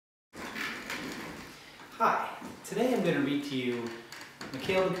Hi, today I'm going to read to you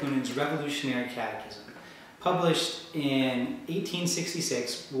Mikhail Bakunin's Revolutionary Catechism, published in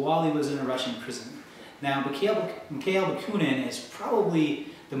 1866 while he was in a Russian prison. Now, Mikhail Bakunin is probably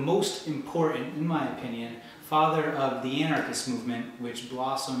the most important, in my opinion, father of the Anarchist movement, which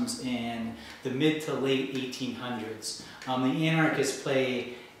blossoms in the mid to late 1800s. The Anarchists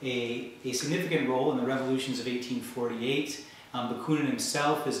play a significant role in the revolutions of 1848. Bakunin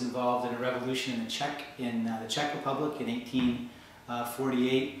himself is involved in a revolution in the Czech Republic in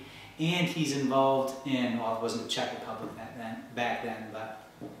 1848, and he's involved in, well, it wasn't the Czech Republic back then, but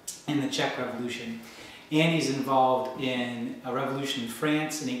in the Czech Revolution. And he's involved in a revolution in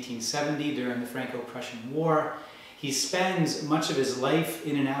France in 1870 during the Franco-Prussian War. He spends much of his life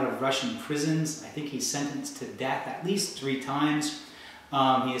in and out of Russian prisons. I think he's sentenced to death at least 3 times.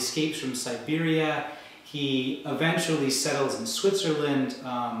 He escapes from Siberia. He eventually settles in Switzerland,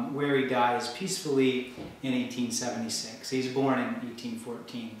 where he dies peacefully in 1876. He's born in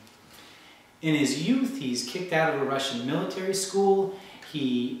 1814. In his youth, he's kicked out of a Russian military school.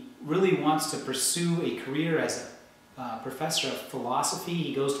 He really wants to pursue a career as a professor of philosophy.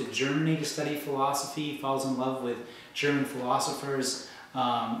 He goes to Germany to study philosophy, falls in love with German philosophers,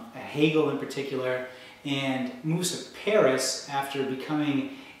 Hegel in particular, and moves to Paris after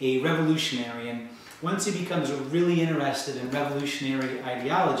becoming a revolutionary. And once he becomes really interested in revolutionary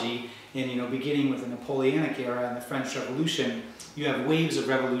ideology, and beginning with the Napoleonic era and the French Revolution, you have waves of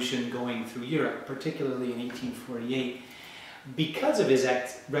revolution going through Europe, particularly in 1848. Because of his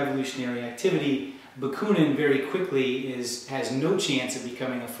revolutionary activity, Bakunin very quickly has no chance of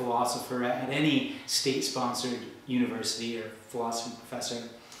becoming a philosopher at any state-sponsored university or philosophy professor,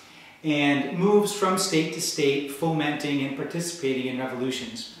 and moves from state to state, fomenting and participating in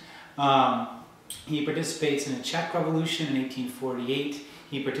revolutions. He participates in a Czech Revolution in 1848.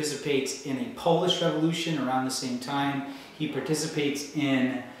 He participates in a Polish Revolution around the same time. He participates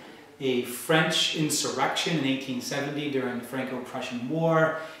in a French insurrection in 1870 during the Franco-Prussian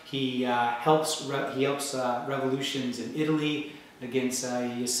War. He helps revolutions in Italy against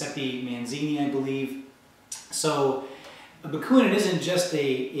Giuseppe Mazzini, I believe. So Bakunin isn't just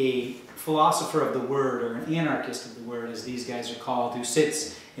a philosopher of the word, or an anarchist of the word, as these guys are called, who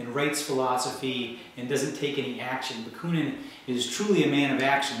sits and writes philosophy and doesn't take any action. Bakunin is truly a man of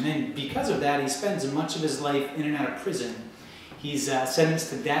action, and because of that, he spends much of his life in and out of prison. He's sentenced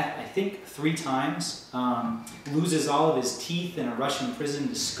to death, I think, 3 times, loses all of his teeth in a Russian prison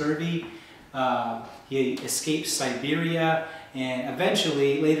to scurvy. He escapes Siberia, and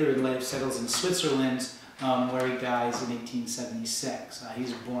eventually, later in life, settles in Switzerland, where he dies in 1876.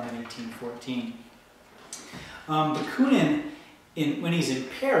 He's born in 1814. Bakunin, when he's in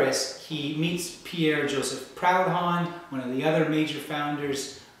Paris, he meets Pierre-Joseph Proudhon, one of the other major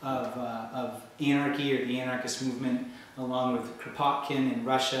founders of anarchy, or the anarchist movement, along with Kropotkin in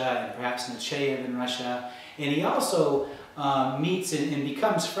Russia and perhaps Nechayev in Russia. And he also meets and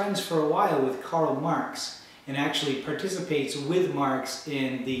becomes friends for a while with Karl Marx, and actually participates with Marx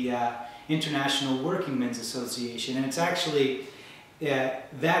in the International Workingmen's Association. And it's actually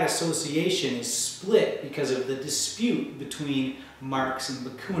that association is split because of the dispute between Marx and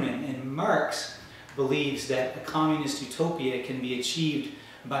Bakunin. And Marx believes that a communist utopia can be achieved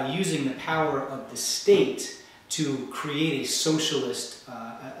by using the power of the state to create a socialist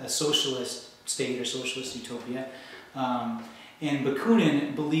state or socialist utopia. And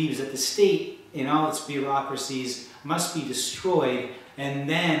Bakunin believes that the state and all its bureaucracies must be destroyed, and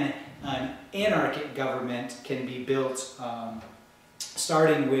then an anarchic government can be built,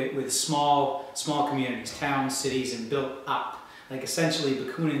 starting with small communities, towns, cities, and built up. Like, essentially,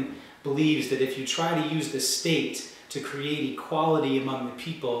 Bakunin believes that if you try to use the state to create equality among the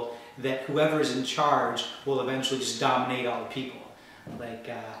people, that whoever is in charge will eventually just dominate all the people. Like,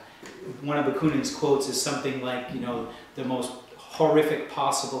 one of Bakunin's quotes is something like, the most horrific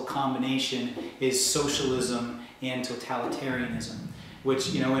possible combination is socialism and totalitarianism,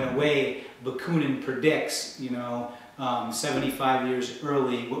 which, in a way, Bakunin predicts, 75 years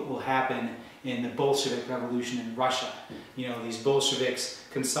early, what will happen in the Bolshevik Revolution in Russia. These Bolsheviks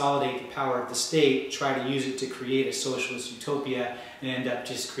consolidate the power of the state, try to use it to create a socialist utopia, and end up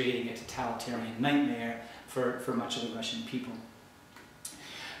just creating a totalitarian nightmare for much of the Russian people.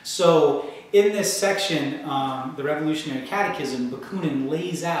 So, in this section, the Revolutionary Catechism, Bakunin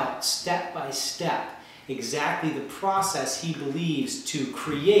lays out step by step exactly the process he believes to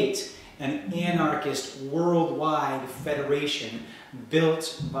create an anarchist worldwide federation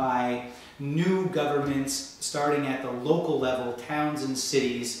built by new governments starting at the local level, towns and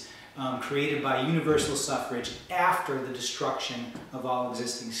cities, created by universal suffrage after the destruction of all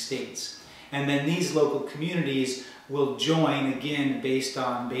existing states. And then these local communities will join, again, based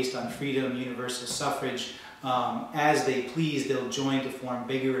on freedom, universal suffrage, as they please. They'll join to form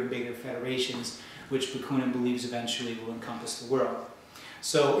bigger and bigger federations, which Bakunin believes eventually will encompass the world.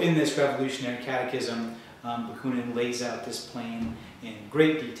 So in this Revolutionary Catechism, Bakunin lays out this plan in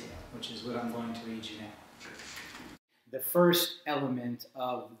great detail, which is what I'm going to read you now. The first element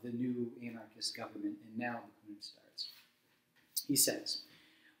of the new anarchist government, and now Bakunin starts. He says,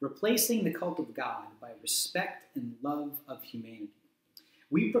 replacing the cult of God by respect and love of humanity.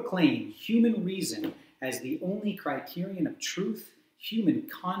 We proclaim human reason as the only criterion of truth, human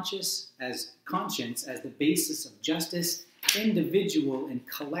conscience as the basis of justice, individual and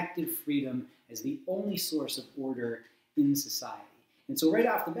collective freedom as the only source of order in society. And so right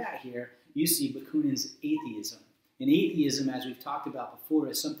off the bat here, you see Bakunin's atheism. And atheism, as we've talked about before,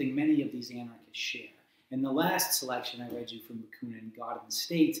 is something many of these anarchists share. In the last selection I read you from Bakunin, God and the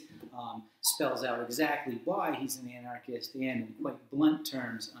State, spells out exactly why he's an anarchist and, in quite blunt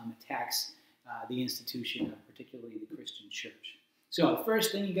terms, attacks the institution, particularly the Christian church. So the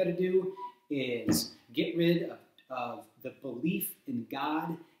first thing you got to do is get rid of the belief in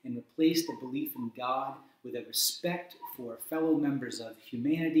God and replace the belief in God with a respect for fellow members of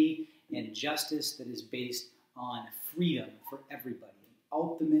humanity and justice that is based on freedom for everybody,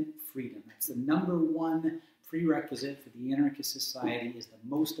 ultimate freedom. That's the number one prerequisite for the anarchist society, is the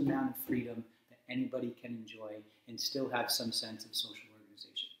most amount of freedom that anybody can enjoy and still have some sense of social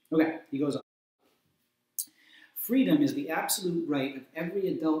organization. Okay, he goes on. Freedom is the absolute right of every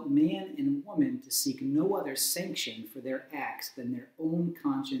adult man and woman to seek no other sanction for their acts than their own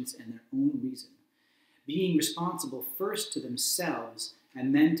conscience and their own reason, being responsible first to themselves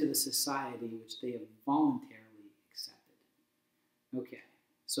and then to the society which they have voluntarily accepted. Okay,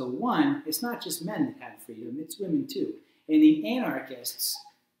 so one, it's not just men that have freedom, it's women too. And the anarchists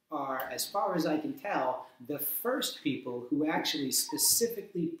are, as far as I can tell, the first people who actually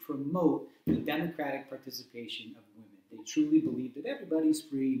specifically promote the democratic participation of women. They truly believe that everybody's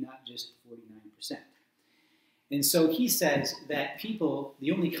free, not just 49%. And so he says that people,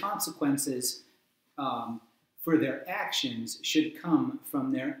 the only consequences for their actions should come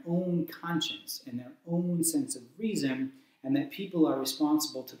from their own conscience and their own sense of reason, and that people are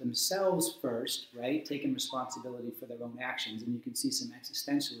responsible to themselves first, right? Taking responsibility for their own actions. And you can see some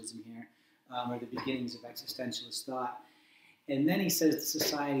existentialism here, or the beginnings of existentialist thought. And then he says to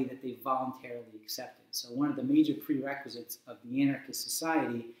society that they voluntarily accepted. So one of the major prerequisites of the anarchist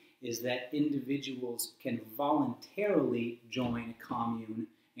society is that individuals can voluntarily join a commune,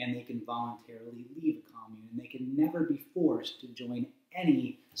 and they can voluntarily leave a commune, and they can never be forced to join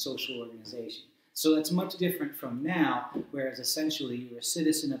any social organization. So that's much different from now, whereas essentially you're a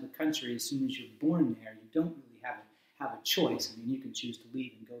citizen of a country as soon as you're born there. You don't really have a choice. I mean, you can choose to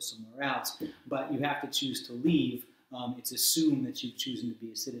leave and go somewhere else, but you have to choose to leave. It's assumed that you've chosen to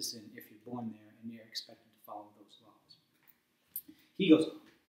be a citizen if you're born there, and you're expected to follow those laws. He goes on.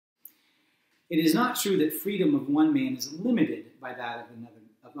 It is not true that freedom of one man is limited by that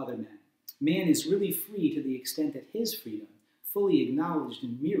of other men. Man is really free to the extent that his freedom, fully acknowledged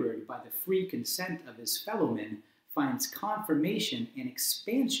and mirrored by the free consent of his fellow men, finds confirmation and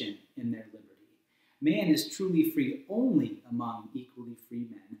expansion in their liberty. Man is truly free only among equally free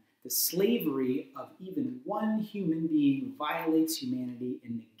men. The slavery of even one human being violates humanity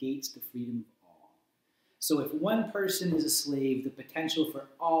and negates the freedom of all. So if one person is a slave, the potential for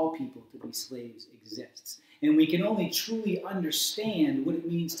all people to be slaves exists. And we can only truly understand what it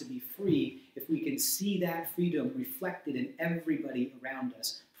means to be free if we can see that freedom reflected in everybody around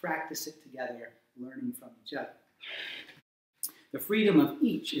us, practice it together, learning from each other. The freedom of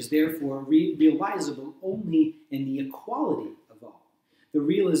each is therefore realizable only in the equality of all. The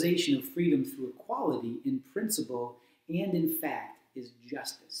realization of freedom through equality in principle and in fact is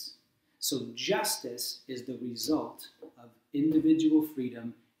justice. So justice is the result of individual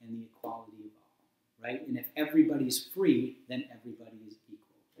freedom and the equality of all, right? And if everybody's free, then everybody is equal,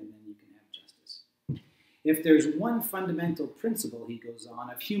 and then you can have justice. If there's one fundamental principle, he goes on,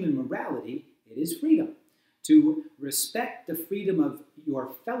 of human morality, it is freedom. To respect the freedom of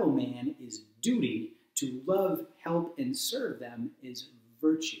your fellow man is duty. To love, help, and serve them is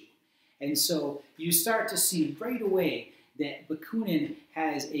virtue. And so you start to see right away that Bakunin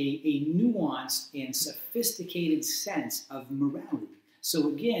has a nuanced and sophisticated sense of morality. So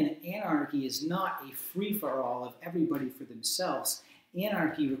again, anarchy is not a free-for-all of everybody for themselves.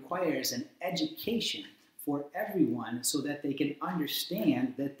 Anarchy requires an education for everyone so that they can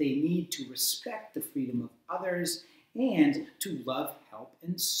understand that they need to respect the freedom of others and to love, help,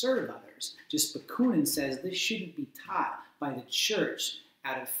 and serve others. Just Bakunin says this shouldn't be taught by the church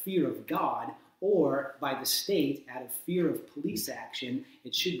out of fear of God or by the state out of fear of police action.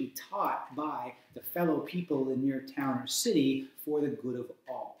 It should be taught by the fellow people in your town or city for the good of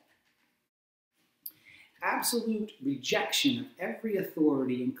all. Absolute rejection of every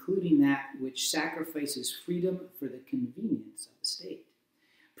authority, including that which sacrifices freedom for the convenience of the state.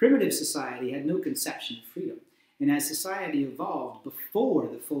 Primitive society had no conception of freedom, and as society evolved before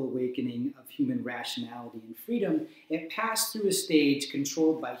the full awakening of human rationality and freedom, it passed through a stage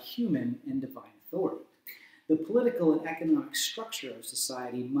controlled by human and divine authority. The political and economic structure of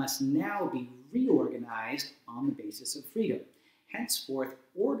society must now be reorganized on the basis of freedom. Henceforth,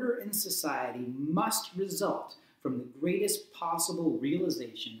 order in society must result from the greatest possible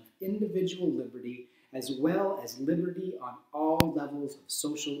realization of individual liberty as well as liberty on all levels of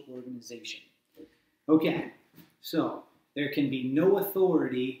social organization. Okay, so there can be no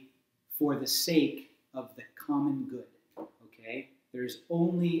authority for the sake of the common good, okay? There's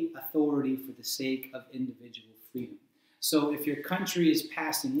only authority for the sake of individual freedom. So if your country is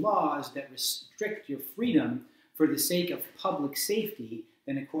passing laws that restrict your freedom for the sake of public safety,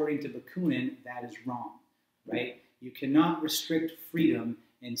 then according to Bakunin, that is wrong, right? You cannot restrict freedom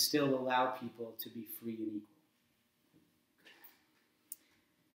and still allow people to be free and equal.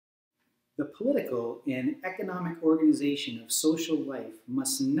 The political and economic organization of social life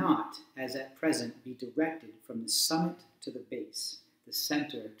must not, as at present, be directed from the summit to the base, the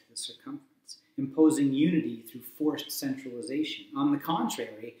center to the circumference, imposing unity through forced centralization. On the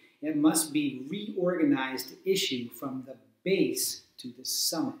contrary, it must be reorganized to issue from the base to the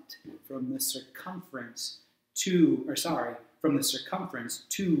summit, from the circumference to the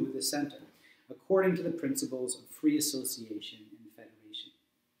center, according to the principles of free association and federation.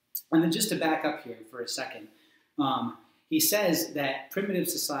 And then just to back up here for a second, he says that primitive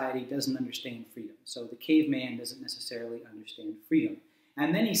society doesn't understand freedom. So the caveman doesn't necessarily understand freedom.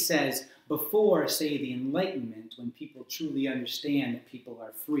 And then he says, before, say, the Enlightenment, when people truly understand that people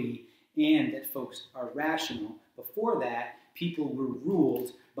are free and that folks are rational, before that, people were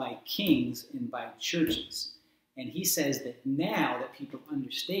ruled by kings and by churches. And he says that now that people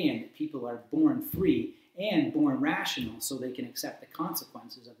understand that people are born free and born rational so they can accept the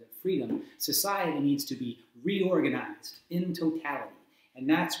consequences of their freedom, society needs to be reorganized in totality. And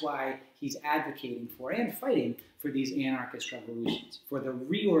that's why he's advocating for and fighting for these anarchist revolutions, for the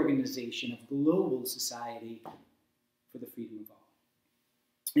reorganization of global society for the freedom of all.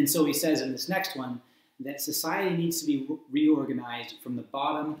 And so he says in this next one that society needs to be reorganized from the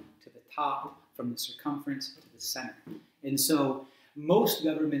bottom to the top, from the circumference to the center. And so most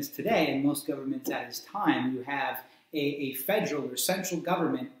governments today, and most governments at his time, you have a federal or central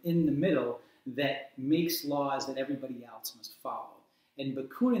government in the middle that makes laws that everybody else must follow. And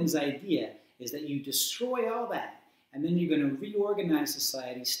Bakunin's idea is that you destroy all that, and then you're going to reorganize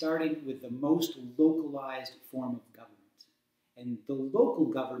society starting with the most localized form of government. And the local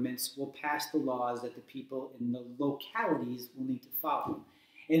governments will pass the laws that the people in the localities will need to follow.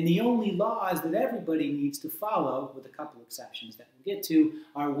 And the only laws that everybody needs to follow, with a couple exceptions that we'll get to,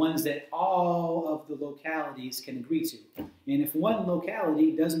 are ones that all of the localities can agree to. And if one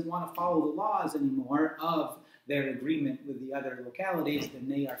locality doesn't want to follow the laws anymore of their agreement with the other localities, then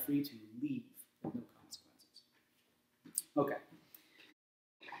they are free to leave with no consequences. Okay.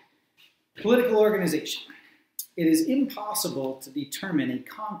 Political organization. It is impossible to determine a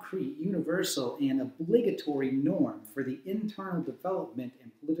concrete, universal, and obligatory norm for the internal development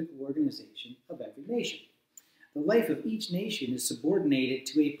and political organization of every nation. The life of each nation is subordinated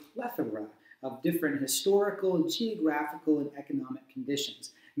to a plethora of different historical, geographical, and economic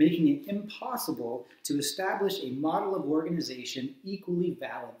conditions, making it impossible to establish a model of organization equally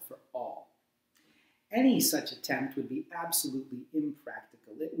valid for all. Any such attempt would be absolutely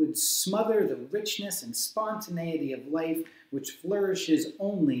impractical. It would smother the richness and spontaneity of life, which flourishes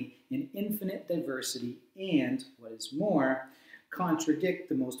only in infinite diversity and, what is more, contradict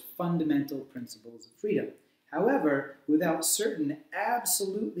the most fundamental principles of freedom. However, without certain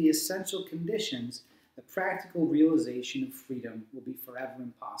absolutely essential conditions, the practical realization of freedom will be forever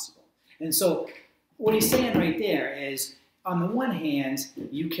impossible. And so what he's saying right there is, on the one hand,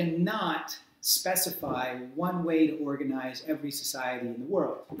 you cannot specify one way to organize every society in the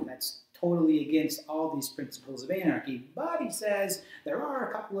world. That's totally against all these principles of anarchy. But he says there are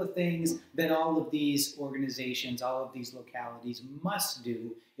a couple of things that all of these organizations, all of these localities must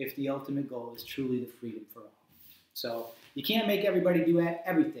do if the ultimate goal is truly the freedom for all. So you can't make everybody do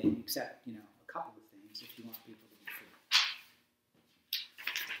everything except, a couple of things if you want people to be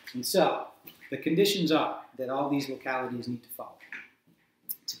free. And so the conditions are that all these localities need to follow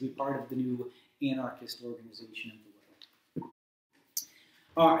to be part of the new anarchist organization of the world.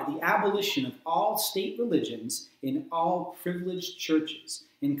 are the abolition of all state religions in all privileged churches,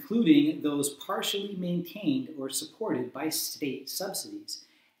 including those partially maintained or supported by state subsidies,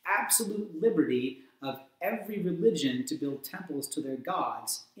 absolute liberty of every religion to build temples to their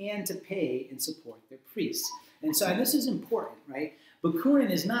gods and to pay and support their priests. And so, and this is important, right? Bakunin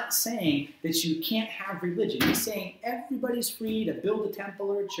is not saying that you can't have religion. He's saying everybody's free to build a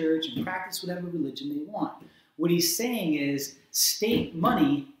temple or a church and practice whatever religion they want. What he's saying is state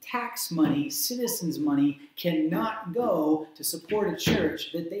money, tax money, citizens' money cannot go to support a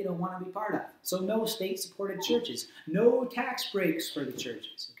church that they don't want to be part of. So no state-supported churches, no tax breaks for the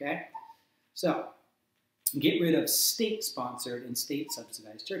churches, okay? So get rid of state-sponsored and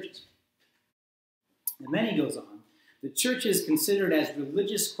state-subsidized churches. And then he goes on, the churches considered as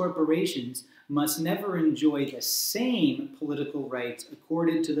religious corporations must never enjoy the same political rights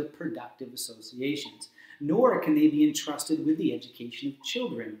accorded to the productive associations, nor can they be entrusted with the education of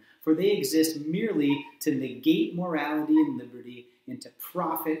children, for they exist merely to negate morality and liberty and to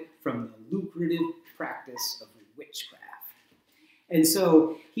profit from the lucrative practice of witchcraft. And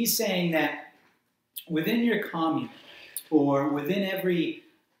so he's saying that within your commune or within any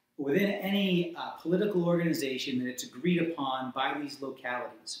political organization that it's agreed upon by these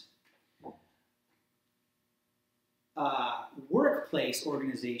localities, workplace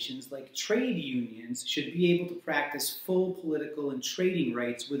organizations like trade unions should be able to practice full political and trading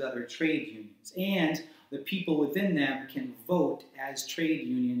rights with other trade unions. And the people within them can vote as trade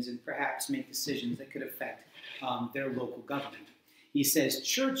unions and perhaps make decisions that could affect their local government. He says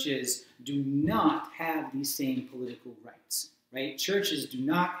churches do not have these same political rights, right? Churches do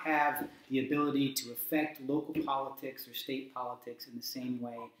not have the ability to affect local politics or state politics in the same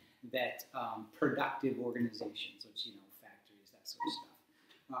way that productive organizations, which, you know, factories, that sort of stuff,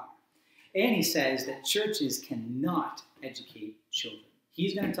 are. And he says that churches cannot educate children.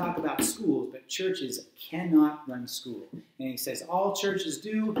 He's going to talk about schools, but churches cannot run school. And he says all churches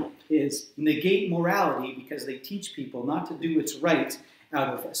do is negate morality because they teach people not to do what's right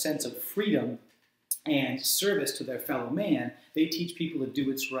out of a sense of freedom and service to their fellow man. They teach people to do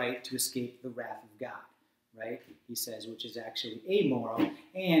what's right to escape the wrath of God, right? He says, which is actually amoral,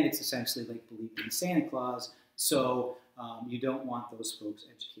 and it's essentially like believing in Santa Claus, so you don't want those folks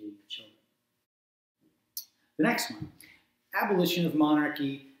educating your children. The next one. Abolition of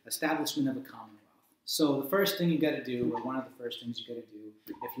monarchy, establishment of a commonwealth. So the first thing you've got to do, or one of the first things you've got to do,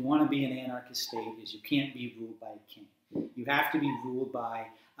 if you want to be an anarchist state, is you can't be ruled by a king. You have to be ruled by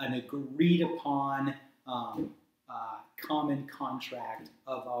an agreed upon common contract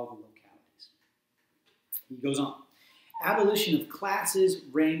of all the localities. He goes on. Abolition of classes,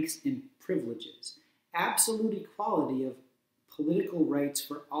 ranks, and privileges. Absolute equality of political rights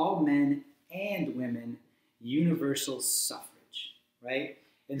for all men and women. Universal suffrage, right?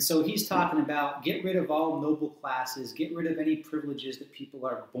 And so he's talking about get rid of all noble classes, get rid of any privileges that people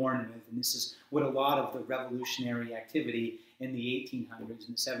are born with. And this is what a lot of the revolutionary activity in the 1800s and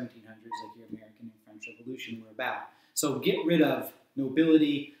the 1700s, like your American and French Revolution, were about. So get rid of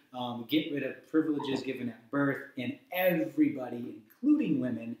nobility, get rid of privileges given at birth, and everybody, including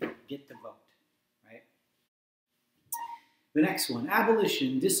women, get to vote. The next one,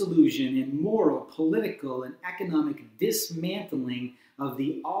 abolition, dissolution, and moral, political, and economic dismantling of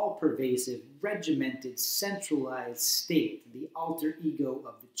the all-pervasive, regimented, centralized state, the alter ego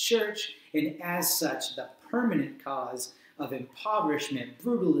of the church, and as such, the permanent cause of impoverishment,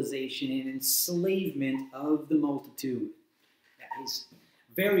 brutalization, and enslavement of the multitude. Yeah, he's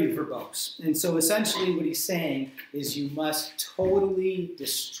very verbose. And so essentially what he's saying is you must totally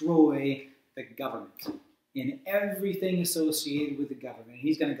destroy the government in everything associated with the government.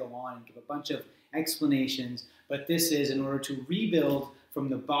 He's going to go on and give a bunch of explanations, but this is in order to rebuild from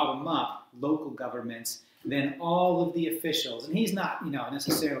the bottom up local governments, then all of the officials, and he's not,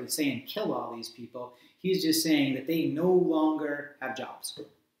 necessarily saying kill all these people, he's just saying that they no longer have jobs,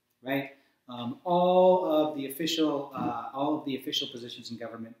 right? All of the official positions in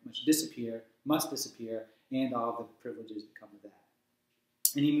government must disappear, and all of the privileges that come with that.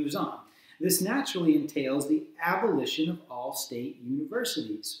 And he moves on. This naturally entails the abolition of all state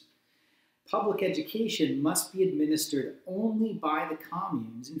universities. Public education must be administered only by the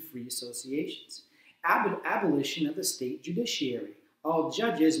communes and free associations. Abolition of the state judiciary. All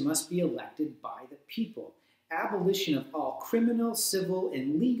judges must be elected by the people. Abolition of all criminal, civil,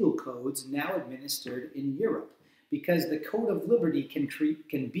 and legal codes now administered in Europe, because the code of liberty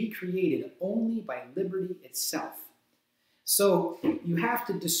can be created only by liberty itself. So you have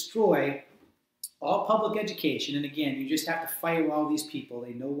to destroy all public education, and again, you just have to fire all these people.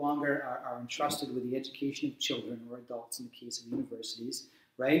 They no longer are entrusted with the education of children or adults in the case of universities,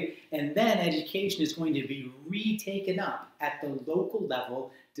 right? And then education is going to be retaken up at the local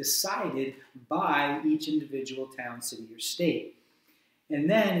level, decided by each individual town, city, or state. And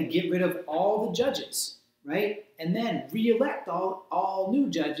then get rid of all the judges, right? And then re-elect all new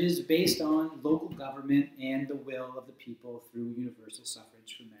judges based on local government and the will of the people through universal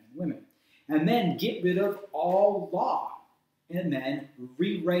suffrage for men and women. And then get rid of all law, and then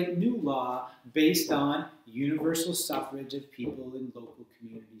rewrite new law based on universal suffrage of people in local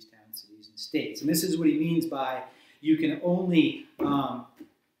communities, towns, cities, and states. And this is what he means by you can only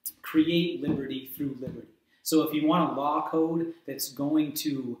create liberty through liberty. So if you want a law code that's going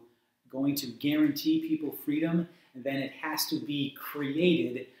to guarantee people freedom, then it has to be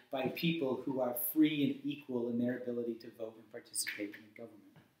created by people who are free and equal in their ability to vote and participate in the government.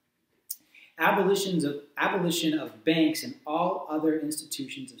 Abolition of banks and all other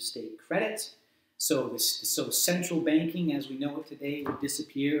institutions of state credit. So central banking as we know it today would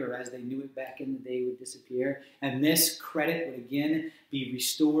disappear, or as they knew it back in the day would disappear. And this credit would again be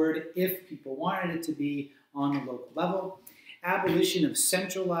restored if people wanted it to be on the local level. Abolition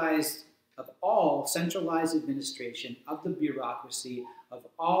of all centralized administration of the bureaucracy of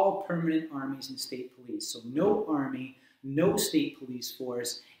all permanent armies and state police. So no army, no state police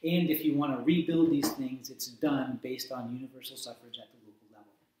force, and if you want to rebuild these things, it's done based on universal suffrage at the local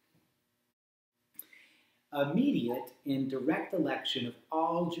level. Immediate and direct election of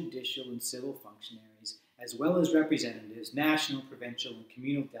all judicial and civil functionaries, as well as representatives, national, provincial, and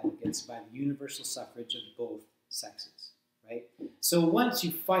communal delegates by the universal suffrage of both sexes, right? So once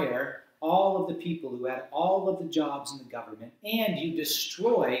you fire all of the people who had all of the jobs in the government and you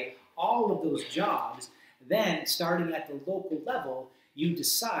destroy all of those jobs, then starting at the local level, you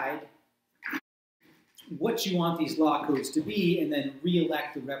decide what you want these law codes to be and then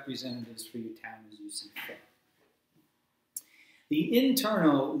re-elect the representatives for your town as you see fit. The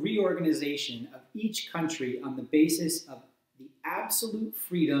internal reorganization of each country on the basis of the absolute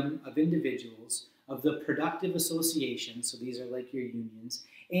freedom of individuals, of the productive associations, so these are like your unions,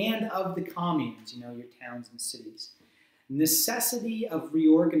 and of the communes, you know, your towns and cities. Necessity of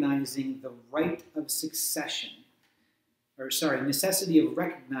reorganizing the right of succession, necessity of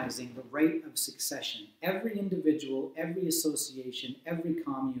recognizing the right of succession. Every individual, every association, every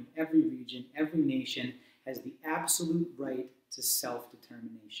commune, every region, every nation has the absolute right to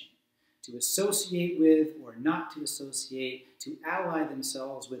self-determination, to associate with or not to associate, to ally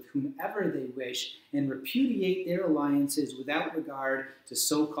themselves with whomever they wish, and repudiate their alliances without regard to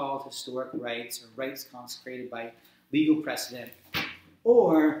so-called historic rights or rights consecrated by legal precedent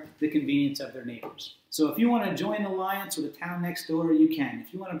or the convenience of their neighbors. So if you want to join an alliance with a town next door, you can.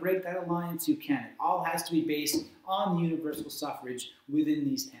 If you want to break that alliance, you can. It all has to be based on the universal suffrage within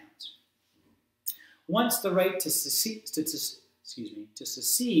these towns. Once the right to secede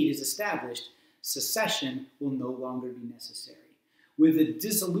is established, secession will no longer be necessary. With the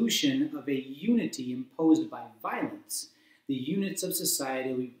dissolution of a unity imposed by violence, the units of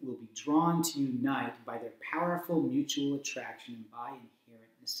society will be drawn to unite by their powerful mutual attraction and by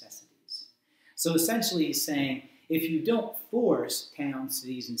inherent necessities. So essentially he's saying, if you don't force towns,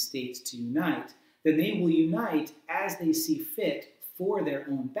 cities, and states to unite, then they will unite as they see fit for their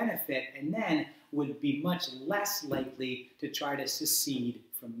own benefit, and then would be much less likely to try to secede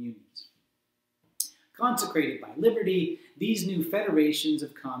from unions. Consecrated by liberty, these new federations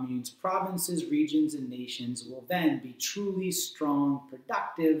of communes, provinces, regions, and nations will then be truly strong,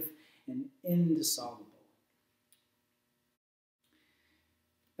 productive, and indissoluble.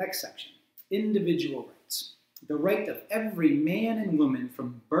 Next section, individual rights. The right of every man and woman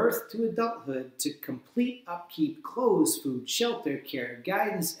from birth to adulthood to complete upkeep, clothes, food, shelter, care,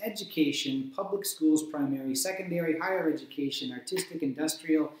 guidance, education, public schools, primary, secondary, higher education, artistic,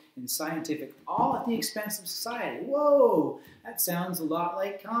 industrial, and scientific, all at the expense of society. Whoa, that sounds a lot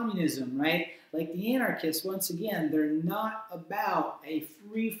like communism, right? Like the anarchists, once again, they're not about a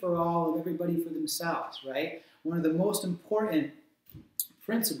free-for-all of everybody for themselves, right? One of the most important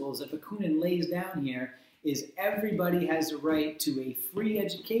principles that Bakunin lays down here is everybody has a right to a free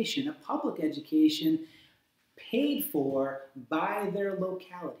education, a public education paid for by their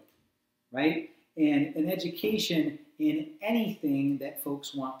locality, right? And an education in anything that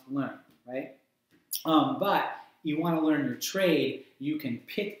folks want to learn, right? But you want to learn your trade, you can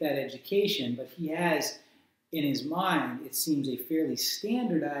pick that education, but he has in his mind, it seems, a fairly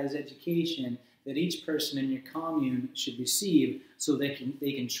standardized education that each person in your commune should receive so they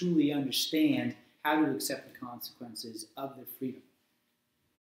can truly understand how to accept the consequences of their freedom.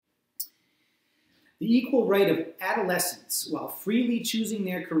 The equal right of adolescents, while freely choosing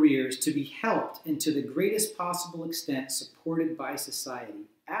their careers, to be helped and to the greatest possible extent supported by society.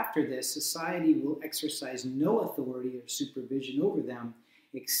 After this, society will exercise no authority or supervision over them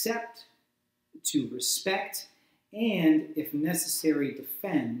except to respect and, if necessary,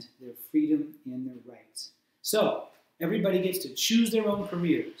 defend their freedom and their rights. So, everybody gets to choose their own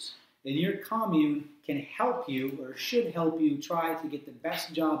careers, and your commune can help you or should help you try to get the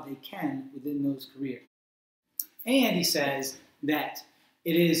best job they can within those careers. And he says that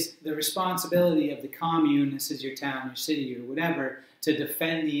it is the responsibility of the commune, this is your town or city or whatever, to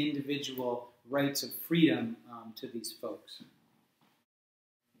defend the individual rights of freedom to these folks.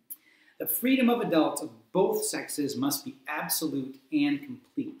 The freedom of adults of both sexes must be absolute and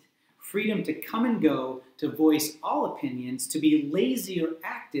complete. Freedom to come and go, to voice all opinions, to be lazy or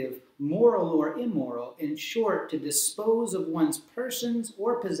active, moral or immoral, in short, to dispose of one's persons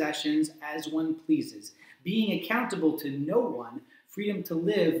or possessions as one pleases, being accountable to no one, freedom to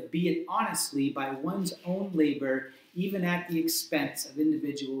live, be it honestly, by one's own labor, even at the expense of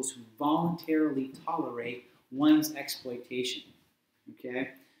individuals who voluntarily tolerate one's exploitation.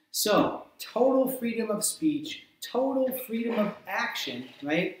 Okay? So, total freedom of speech, total freedom of action,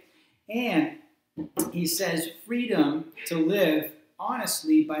 right? And he says freedom to live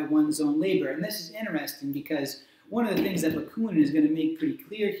honestly by one's own labor. And this is interesting because one of the things that Bakunin is going to make pretty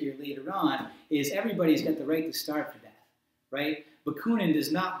clear here later on is everybody's got the right to starve to death, right? Bakunin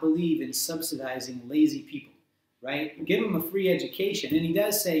does not believe in subsidizing lazy people, right? Give them a free education. And he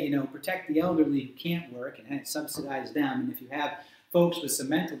does say, you know, protect the elderly who can't work and subsidize them. And if you have folks with some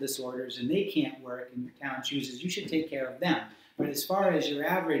mental disorders and they can't work and your town chooses, you should take care of them. But as far as your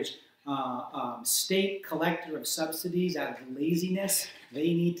average state collector of subsidies out of laziness,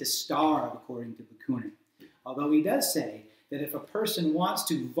 they need to starve, according to Bakunin. Although he does say that if a person wants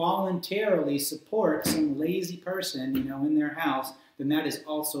to voluntarily support some lazy person, you know, in their house, then that is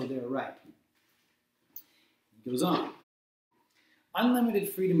also their right. He goes on.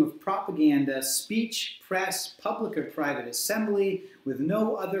 Unlimited freedom of propaganda, speech, press, public or private assembly, with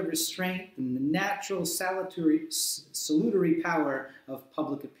no other restraint than the natural salutary power of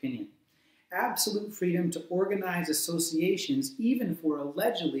public opinion. Absolute freedom to organize associations, even for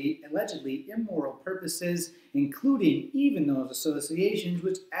allegedly immoral purposes, including even those associations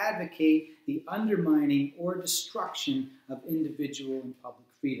which advocate the undermining or destruction of individual and public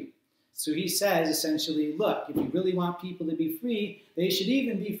freedom. So he says, essentially, look, if you really want people to be free, they should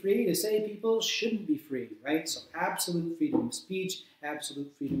even be free to say people shouldn't be free, right? So absolute freedom of speech,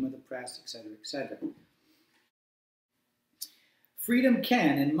 absolute freedom of the press, etc., etc. Freedom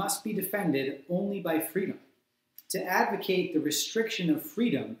can and must be defended only by freedom. To advocate the restriction of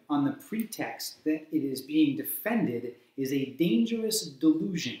freedom on the pretext that it is being defended is a dangerous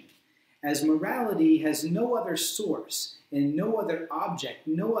delusion, as morality has no other source and no other object,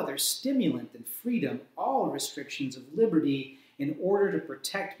 no other stimulant than freedom. All restrictions of liberty in order to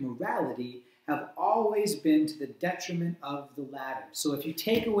protect morality have always been to the detriment of the latter. So if you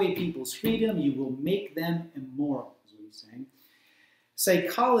take away people's freedom, you will make them immoral, is what he's saying.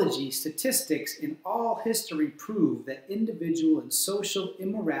 Psychology, statistics, and all history prove that individual and social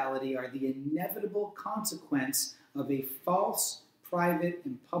immorality are the inevitable consequence of a false private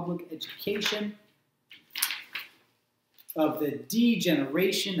and public education, of the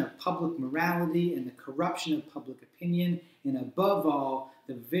degeneration of public morality and the corruption of public opinion, and above all,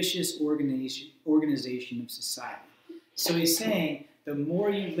 the vicious organization of society. So he's saying the more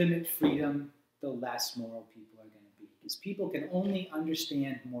you limit freedom, the less moral people are going to be. Because people can only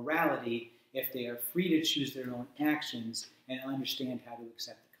understand morality if they are free to choose their own actions and understand how to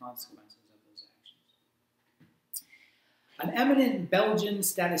accept the consequences of those actions. An eminent Belgian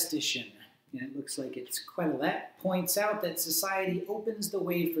statistician, and it looks like it's Quetelet, points out that society opens the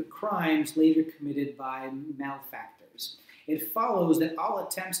way for crimes later committed by malefactors. It follows that all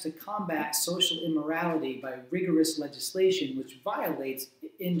attempts to combat social immorality by rigorous legislation which violates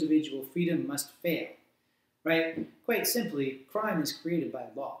individual freedom must fail, right? Quite simply, crime is created by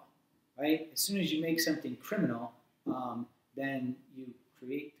law, right? As soon as you make something criminal, then you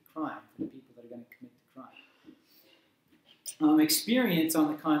create the crime for the people that are going to commit the crime. Experience,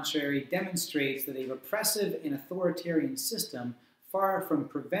 on the contrary, demonstrates that a repressive and authoritarian system, far from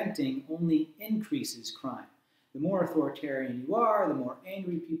preventing, only increases crime. The more authoritarian you are, the more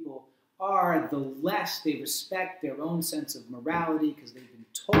angry people are, the less they respect their own sense of morality because they've been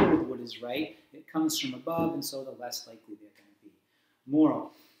told what is right. It comes from above, and so the less likely they're going to be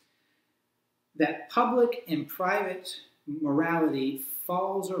moral. That public and private morality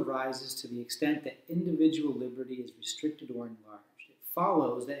falls or rises to the extent that individual liberty is restricted or enlarged. It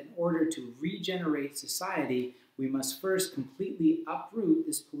follows that in order to regenerate society, we must first completely uproot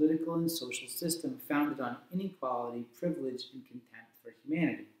this political and social system founded on inequality, privilege, and contempt for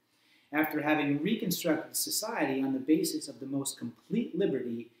humanity. After having reconstructed society on the basis of the most complete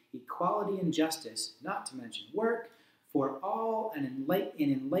liberty, equality, and justice, not to mention work, for all an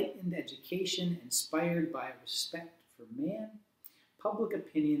enlightened education inspired by respect for man, public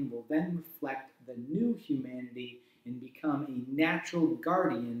opinion will then reflect the new humanity and become a natural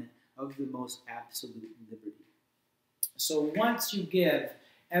guardian of the most absolute liberty. So once you give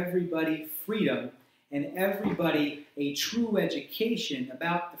everybody freedom and everybody a true education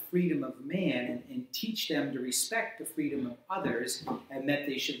about the freedom of man and teach them to respect the freedom of others and that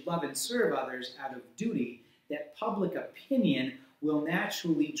they should love and serve others out of duty, that public opinion will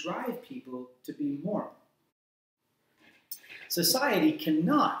naturally drive people to be moral. Society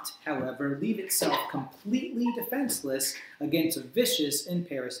cannot, however, leave itself completely defenseless against vicious and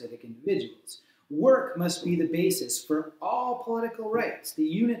parasitic individuals. Work must be the basis for all political rights. The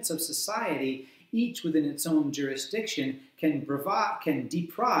units of society, each within its own jurisdiction, can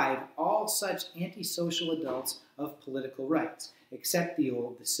deprive all such antisocial adults of political rights, except the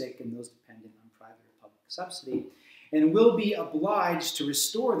old, the sick, and those dependent on private or public subsidy, and will be obliged to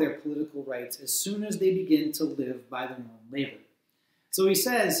restore their political rights as soon as they begin to live by their own labor. So he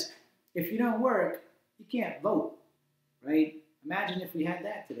says, if you don't work, you can't vote, right? Imagine if we had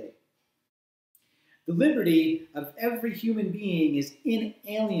that today. The liberty of every human being is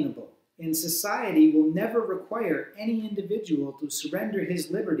inalienable, and society will never require any individual to surrender his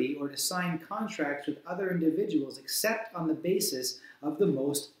liberty or to sign contracts with other individuals except on the basis of the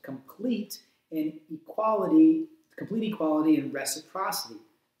most complete equality and reciprocity.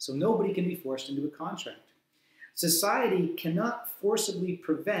 So nobody can be forced into a contract. Society cannot forcibly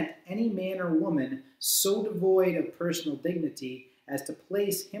prevent any man or woman so devoid of personal dignity as to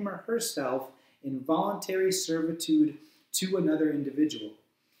place him or herself in voluntary servitude to another individual.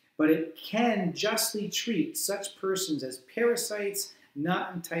 But it can justly treat such persons as parasites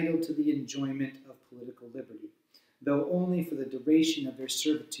not entitled to the enjoyment of political liberty, though only for the duration of their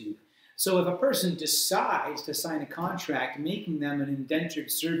servitude. So if a person decides to sign a contract making them an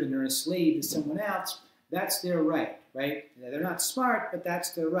indentured servant or a slave to someone else, that's their right, right? They're not smart, but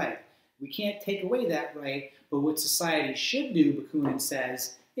that's their right. We can't take away that right, but what society should do, Bakunin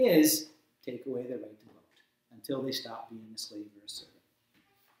says, is take away their right to vote until they stop being a slave or a servant.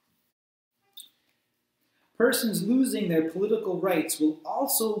 Persons losing their political rights will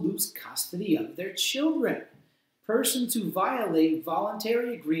also lose custody of their children. Persons who violate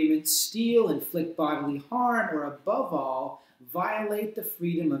voluntary agreements, steal, inflict bodily harm, or above all, violate the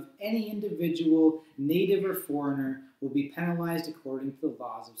freedom of any individual, native or foreigner, will be penalized according to the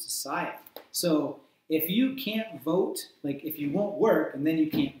laws of society. So if you can't vote, like if you won't work and then you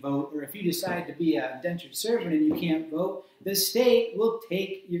can't vote, or if you decide to be an indentured servant and you can't vote, the state will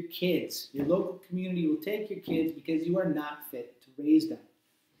take your kids. Your local community will take your kids because you are not fit to raise them.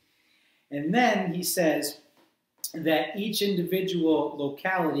 And then he says that each individual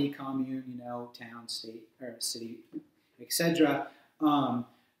locality, commune, town, state, or city, etc.,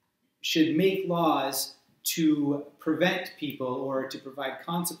 should make laws to prevent people or to provide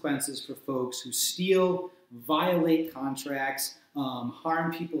consequences for folks who steal, violate contracts,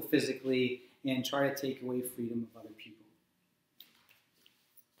 harm people physically, and try to take away freedom of other people.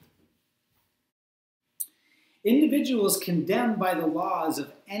 Individuals condemned by the laws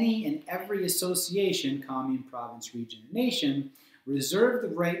of any and every association, commune, province, region, or nation, reserve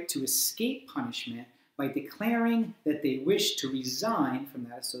the right to escape punishment by declaring that they wish to resign from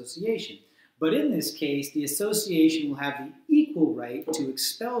that association. But in this case, the association will have the equal right to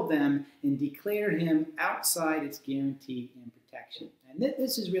expel them and declare him outside its guarantee and protection. And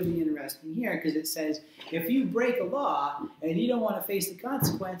this is really interesting here because it says if you break a law and you don't want to face the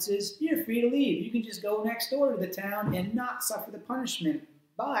consequences, you're free to leave. You can just go next door to the town and not suffer the punishment.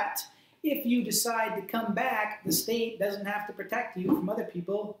 But if you decide to come back, the state doesn't have to protect you from other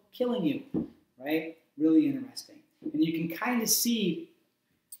people killing you, right? Really interesting. And you can kind of see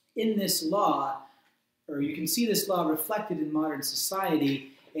in this law, or you can see this law reflected in modern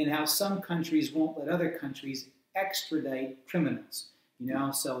society in how some countries won't let other countries extradite criminals.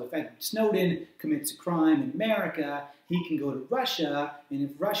 So if Edward Snowden commits a crime in America, he can go to Russia, and if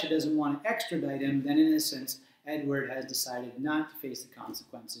Russia doesn't want to extradite him, then in a sense, Edward has decided not to face the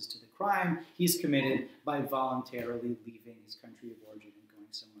consequences to the crime he's committed by voluntarily leaving his country of origin and going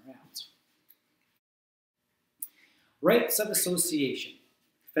somewhere else. Rights of association,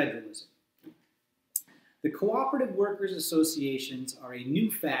 federalism. The cooperative workers' associations are a new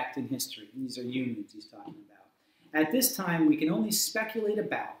fact in history. These are unions he's talking about. At this time, we can only speculate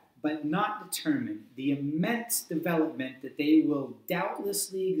about, but not determine, the immense development that they will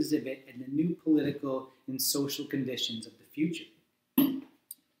doubtlessly exhibit in the new political and social conditions of the future.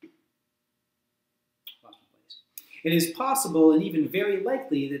 It is possible and even very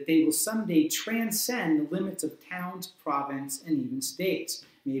likely that they will someday transcend the limits of towns, province, and even states.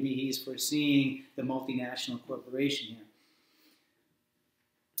 Maybe he's foreseeing the multinational corporation here.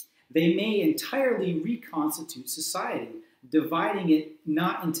 They may entirely reconstitute society, dividing it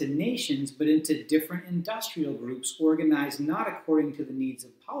not into nations, but into different industrial groups organized not according to the needs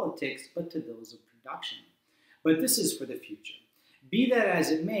of politics, but to those of production. But this is for the future. Be that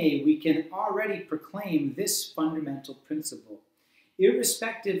as it may, we can already proclaim this fundamental principle.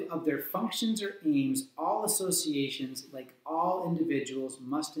 Irrespective of their functions or aims, all associations, like all individuals,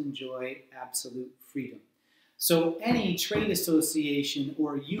 must enjoy absolute freedom. So any trade association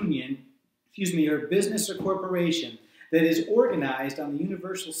or union, or business or corporation that is organized on the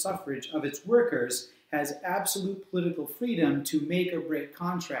universal suffrage of its workers has absolute political freedom to make or break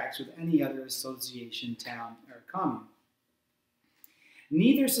contracts with any other association, town, or commune.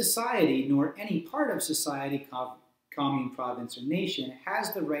 Neither society nor any part of society, commune, province, or nation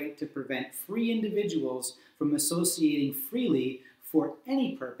has the right to prevent free individuals from associating freely for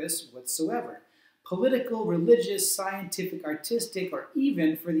any purpose whatsoever, political, religious, scientific, artistic, or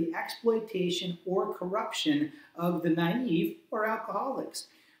even for the exploitation or corruption of the naive or alcoholics,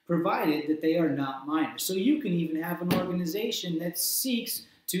 provided that they are not minors. So you can even have an organization that seeks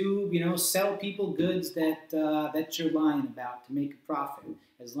to, sell people goods that you're lying about to make a profit,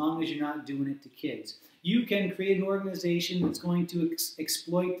 as long as you're not doing it to kids. You can create an organization that's going to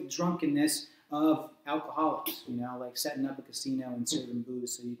exploit the drunkenness of alcoholics, like setting up a casino and serving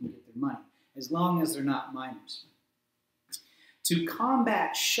booze so you can get their money, as long as they're not minors. To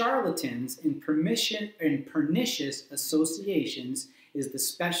combat charlatans and pernicious associations is the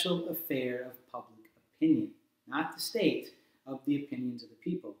special affair of public opinion, not the state, of the opinions of the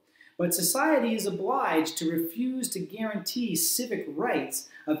people. But society is obliged to refuse to guarantee civic rights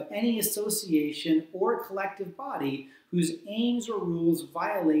of any association or collective body whose aims or rules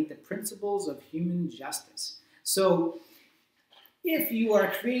violate the principles of human justice. So, if you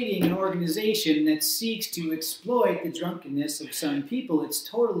are creating an organization that seeks to exploit the drunkenness of some people, it's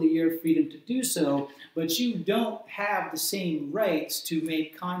totally your freedom to do so, but you don't have the same rights to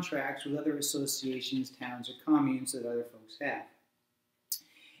make contracts with other associations, towns, or communes that other folks have.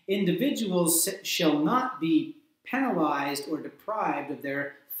 Individuals shall not be penalized or deprived of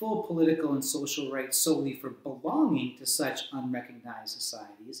their full political and social rights solely for belonging to such unrecognized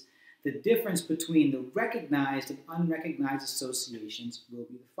societies. The difference between the recognized and unrecognized associations will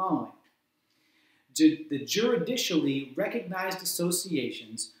be the following. The juridicially recognized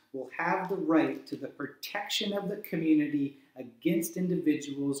associations will have the right to the protection of the community against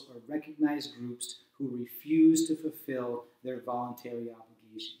individuals or recognized groups who refuse to fulfill their voluntary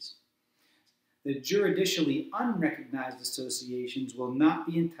obligations. The juridicially unrecognized associations will not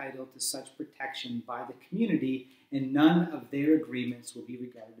be entitled to such protection by the community, and none of their agreements will be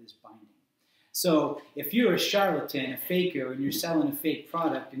regarded as binding. So if you're a charlatan, a faker, and you're selling a fake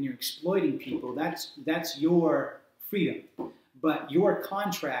product and you're exploiting people, that's your freedom. But your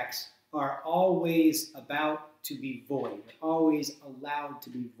contracts are always about to be void, always allowed to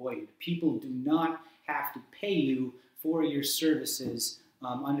be voided. People do not have to pay you for your services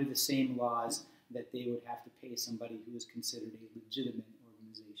under the same laws that they would have to pay somebody who is considered a legitimate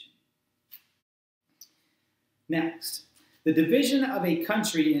organization. Next, the division of a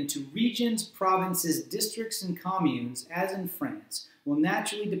country into regions, provinces, districts, and communes, as in France, will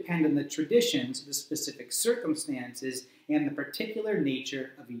naturally depend on the traditions, the specific circumstances, and the particular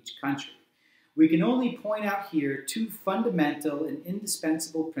nature of each country. We can only point out here two fundamental and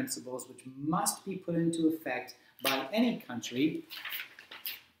indispensable principles which must be put into effect by any country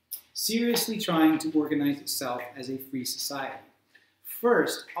seriously trying to organize itself as a free society.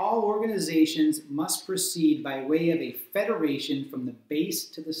 First, all organizations must proceed by way of a federation from the base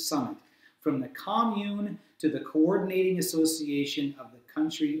to the summit, from the commune to the coordinating association of the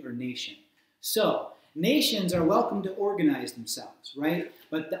country or nation. So, nations are welcome to organize themselves, right?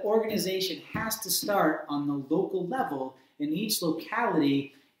 But the organization has to start on the local level, and each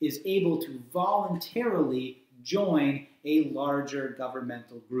locality is able to voluntarily join a larger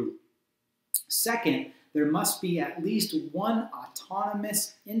governmental group. Second, there must be at least one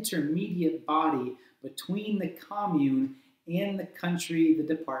autonomous intermediate body between the commune and the country, the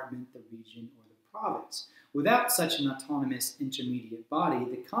department, the region, or the province. Without such an autonomous intermediate body,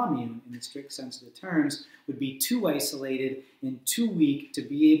 the commune, in the strict sense of the terms, would be too isolated and too weak to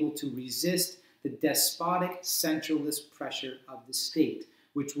be able to resist the despotic centralist pressure of the state,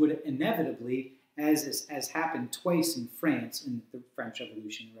 which would inevitably, as happened twice in France in the French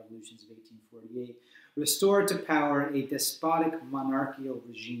Revolution, the revolutions of 1848, restore to power a despotic monarchical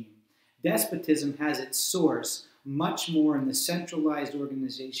regime. Despotism has its source much more in the centralized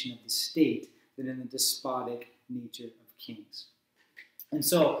organization of the state than in the despotic nature of kings. And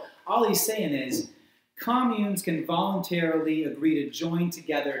so all he's saying is communes can voluntarily agree to join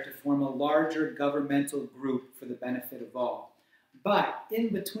together to form a larger governmental group for the benefit of all. But in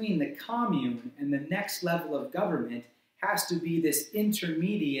between the commune and the next level of government has to be this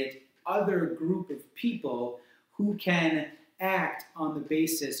intermediate other group of people who can act on the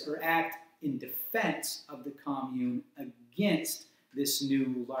basis or act in defense of the commune against this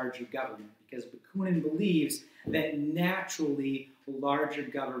new larger government. Because Bakunin believes that naturally larger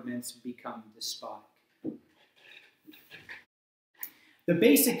governments become despotic. The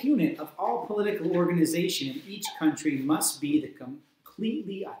basic unit of all political organization in each country must be the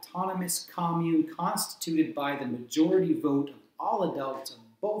completely autonomous commune constituted by the majority vote of all adults of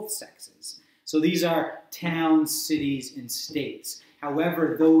both sexes. So these are towns, cities, and states.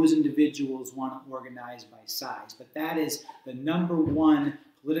 However, those individuals want to organize by size. But that is the #1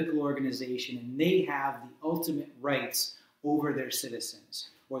 political organization, and they have the ultimate rights over their citizens,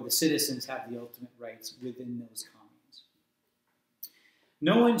 or the citizens have the ultimate rights within those communes.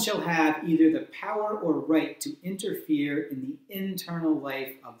 No one shall have either the power or right to interfere in the internal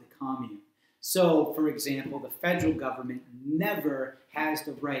life of the commune. So, for example, the federal government never has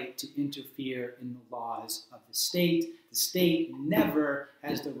the right to interfere in the laws of the state. The state never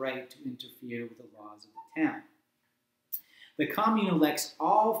has the right to interfere with the laws of the town. The commune elects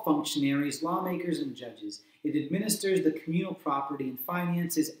all functionaries, lawmakers, and judges. It administers the communal property and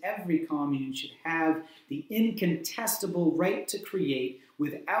finances. Every commune should have the incontestable right to create,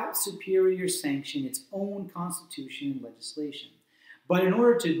 without superior sanction, its own constitution and legislation. But in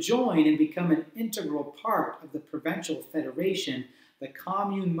order to join and become an integral part of the provincial federation, the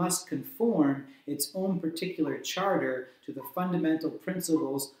commune must conform its own particular charter to the fundamental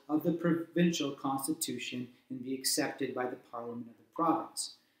principles of the provincial constitution and be accepted by the parliament of the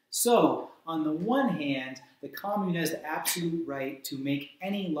province. So, on the one hand, the commune has the absolute right to make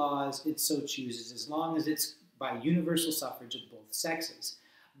any laws it so chooses, as long as it's by universal suffrage of both sexes.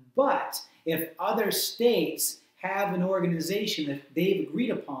 But if other states have an organization that they've agreed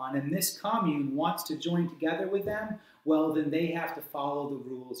upon and this commune wants to join together with them, well, then they have to follow the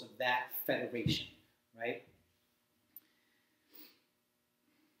rules of that federation, right?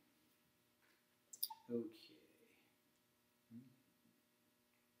 Okay.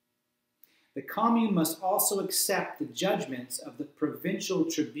 The commune must also accept the judgments of the provincial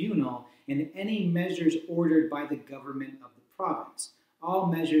tribunal and any measures ordered by the government of the province. All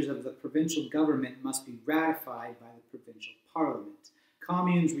measures of the provincial government must be ratified by the provincial parliament.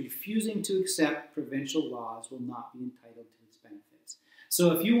 Communes refusing to accept provincial laws will not be entitled to its benefits.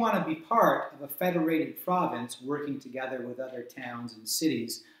 So if you want to be part of a federated province working together with other towns and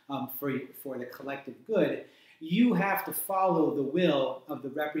cities for the collective good, you have to follow the will of the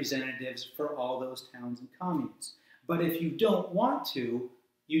representatives for all those towns and communes. But if you don't want to,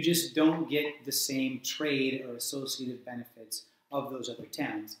 you just don't get the same trade or associated benefits of those other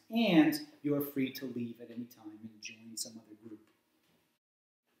towns, and you're free to leave at any time and join some other group.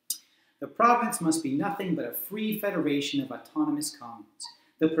 The province must be nothing but a free federation of autonomous communes.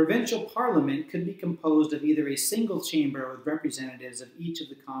 The provincial parliament could be composed of either a single chamber with representatives of each of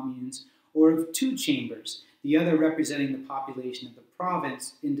the communes, or of 2 chambers, the other representing the population of the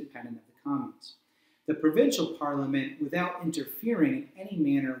province independent of the communes. The provincial parliament, without interfering in any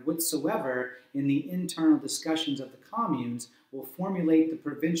manner whatsoever in the internal discussions of the communes, will formulate the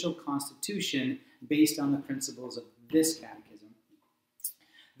provincial constitution based on the principles of this catechism.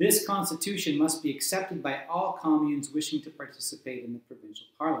 This constitution must be accepted by all communes wishing to participate in the provincial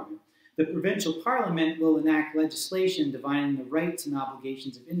parliament. The provincial parliament will enact legislation defining the rights and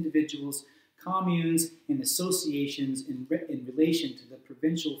obligations of individuals, communes, and associations in relation to the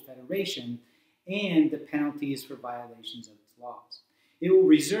provincial federation and the penalties for violations of its laws. It will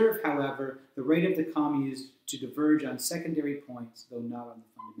reserve, however, the right of the communes to diverge on secondary points, though not on the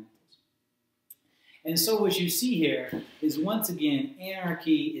fundamentals. And so what you see here is, once again,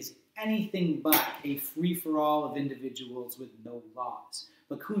 anarchy is anything but a free-for-all of individuals with no laws.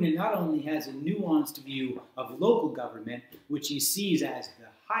 Bakunin not only has a nuanced view of local government, which he sees as the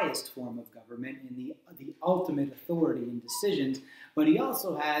highest form of government and the ultimate authority in decisions, but he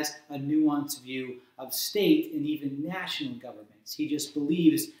also has a nuanced view of state and even national governments. He just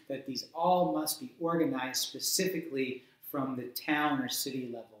believes that these all must be organized specifically from the town or city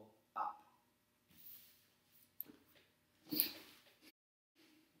level up.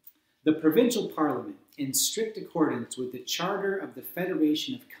 The provincial parliament, in strict accordance with the Charter of the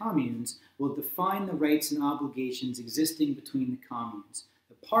Federation of Communes, will define the rights and obligations existing between the communes,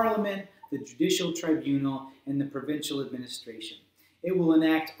 the parliament, the judicial tribunal, and the provincial administration. It will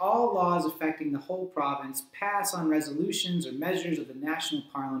enact all laws affecting the whole province, pass on resolutions or measures of the national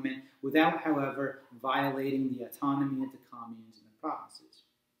parliament without, however, violating the autonomy of the communes and the provinces.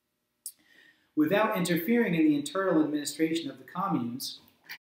 Without interfering in the internal administration of the communes,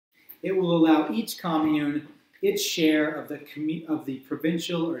 it will allow each commune its share of the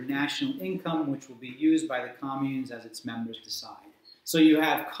provincial or national income, which will be used by the communes as its members decide. So you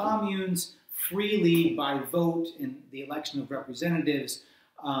have communes freely by vote in the election of representatives,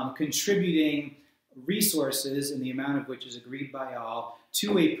 contributing resources in the amount of which is agreed by all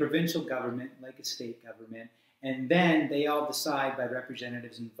to a provincial government, like a state government, and then they all decide by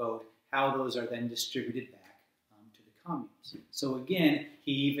representatives and vote how those are then distributed back to the communes. So again,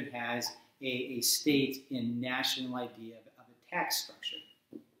 he even has a state and national idea of a tax structure.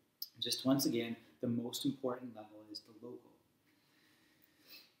 Just once again, the most important level is the local.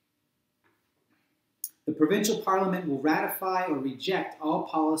 The provincial parliament will ratify or reject all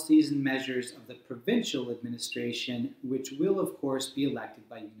policies and measures of the provincial administration, which will, of course, be elected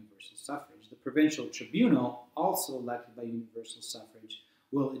by universal suffrage. The provincial tribunal, also elected by universal suffrage,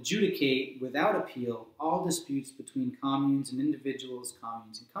 will adjudicate without appeal all disputes between communes and individuals,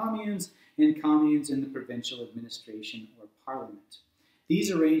 communes and communes in the provincial administration or parliament.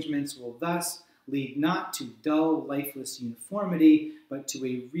 These arrangements will thus lead not to dull, lifeless uniformity, but to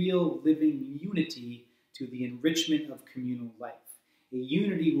a real living unity, to the enrichment of communal life. A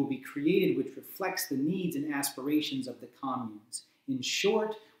unity will be created which reflects the needs and aspirations of the communes. In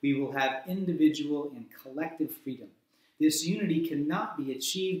short, we will have individual and collective freedom. This unity cannot be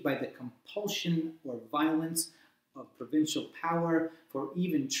achieved by the compulsion or violence of provincial power, for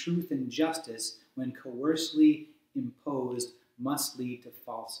even truth and justice, when coercively imposed, must lead to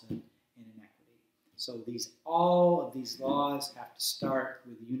falsehood and inequity. So all of these laws have to start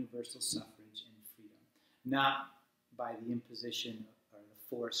with universal suffrage and freedom, not by the imposition or the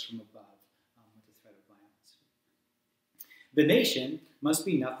force from above with the threat of violence. The nation must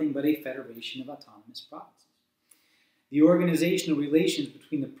be nothing but a federation of autonomous provinces. The organizational relations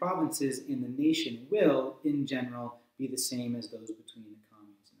between the provinces and the nation will, in general, be the same as those between the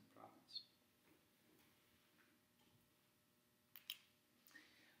communes and the province.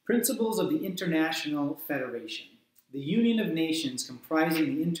 Principles of the International Federation. The Union of Nations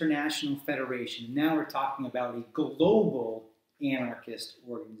comprising the International Federation, now we're talking about a global anarchist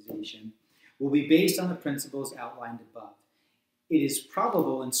organization, will be based on the principles outlined above. It is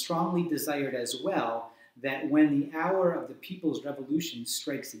probable and strongly desired as well that when the hour of the people's revolution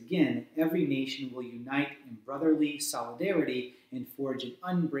strikes again, every nation will unite in brotherly solidarity and forge an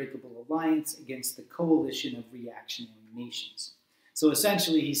unbreakable alliance against the coalition of reactionary nations. So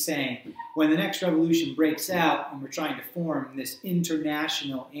essentially he's saying, when the next revolution breaks out and we're trying to form this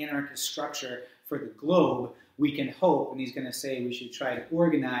international anarchist structure for the globe, we can hope, and he's going to say we should try to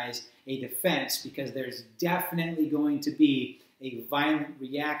organize a defense, because there's definitely going to be a violent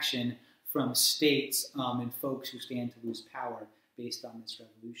reaction from states and folks who stand to lose power based on this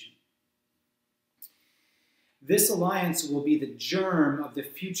revolution. This alliance will be the germ of the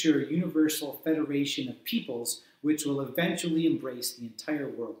future universal federation of peoples, which will eventually embrace the entire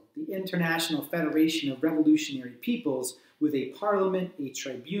world. The International Federation of Revolutionary Peoples, with a parliament, a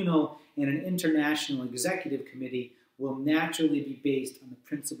tribunal, and an international executive committee, will naturally be based on the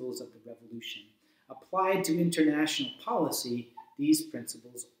principles of the revolution. Applied to international policy, these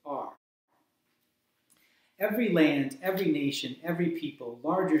principles are: every land, every nation, every people,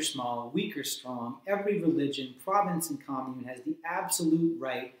 large or small, weak or strong, every religion, province, and commune has the absolute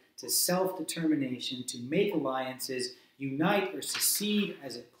right to self-determination, to make alliances, unite or secede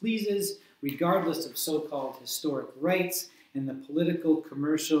as it pleases, regardless of so-called historic rights and the political,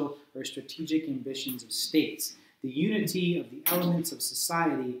 commercial, or strategic ambitions of states. The unity of the elements of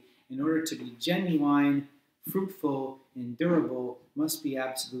society, in order to be genuine, fruitful, and durable, must be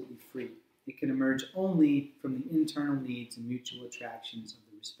absolutely free. It can emerge only from the internal needs and mutual attractions of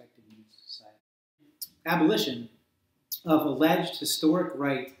the respective needs of society. Abolition of alleged historic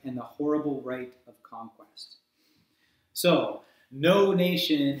right and the horrible right of conquest. So, no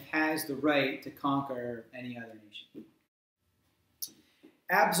nation has the right to conquer any other nation.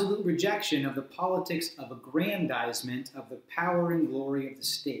 Absolute rejection of the politics of aggrandizement of the power and glory of the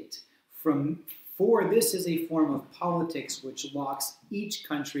state. For this is a form of politics which locks each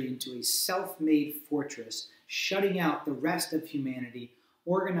country into a self-made fortress, shutting out the rest of humanity,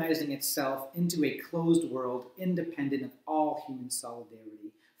 organizing itself into a closed world independent of all human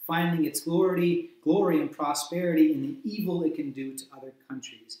solidarity, finding its glory and prosperity in the evil it can do to other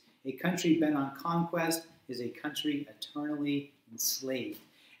countries. A country bent on conquest is a country eternally enslaved.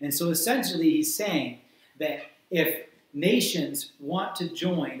 And so essentially he's saying that if nations want to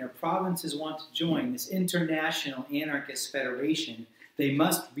join, or provinces want to join this international anarchist federation, they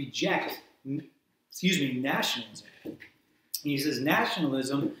must reject, nationalism. He says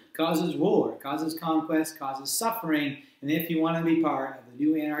nationalism causes war, causes conquest, causes suffering, and if you want to be part of the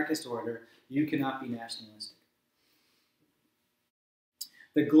new anarchist order, you cannot be nationalistic.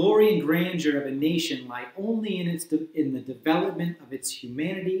 The glory and grandeur of a nation lie only in the development of its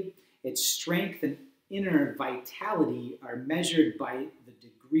humanity. Its strength and inner vitality are measured by the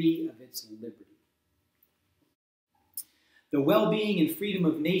degree of its liberty. The well-being and freedom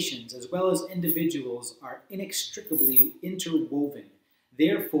of nations, as well as individuals, are inextricably interwoven.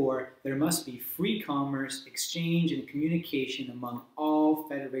 Therefore, there must be free commerce, exchange, and communication among all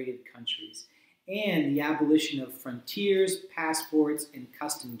federated countries, and the abolition of frontiers, passports, and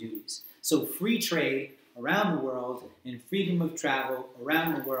custom duties. So free trade around the world and freedom of travel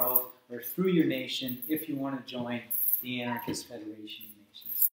around the world or through your nation if you want to join the Anarchist Federation of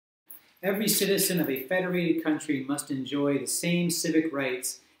Nations. Every citizen of a federated country must enjoy the same civic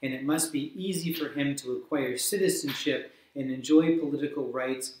rights, and it must be easy for him to acquire citizenship and enjoy political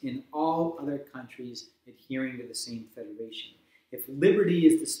rights in all other countries adhering to the same federation. If liberty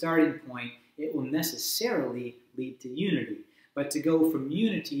is the starting point, it will necessarily lead to unity. But to go from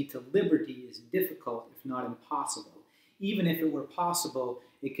unity to liberty is difficult, if not impossible. Even if it were possible,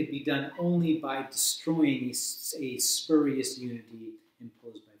 it could be done only by destroying a spurious unity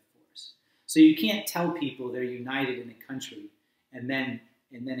imposed by force. So you can't tell people they're united in a country and then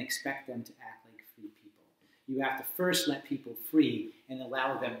expect them to act like free people. You have to first let people free and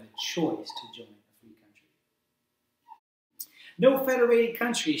allow them the choice to join a free country. No federated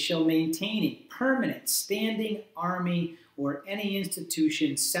country shall maintain a permanent standing army or any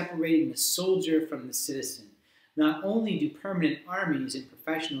institution separating the soldier from the citizen. Not only do permanent armies and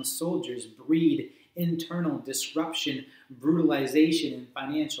professional soldiers breed internal disruption, brutalization, and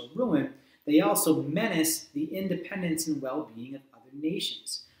financial ruin, they also menace the independence and well-being of other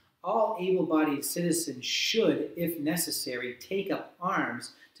nations. All able-bodied citizens should, if necessary, take up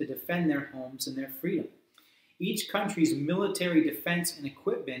arms to defend their homes and their freedom. Each country's military defense and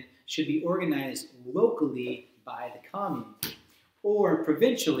equipment should be organized locally by the commune, or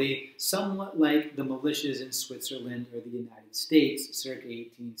provincially, somewhat like the militias in Switzerland or the United States, circa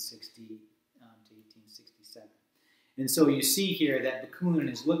 1860 to 1867. And so you see here that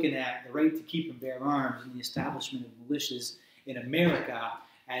Bakunin is looking at the right to keep and bear arms and the establishment of militias in America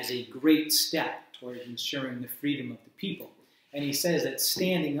as a great step toward ensuring the freedom of the people. And he says that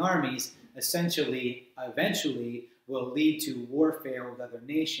standing armies eventually will lead to warfare with other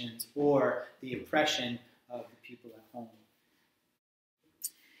nations or the oppression of the people at home.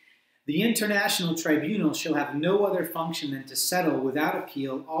 The International Tribunal shall have no other function than to settle without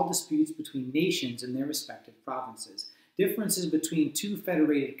appeal all disputes between nations in their respective provinces. Differences between two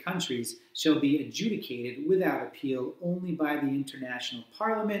federated countries shall be adjudicated without appeal only by the International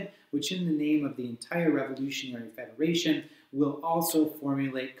Parliament, which in the name of the entire Revolutionary Federation will also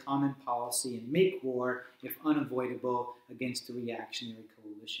formulate common policy and make war, if unavoidable, against the reactionary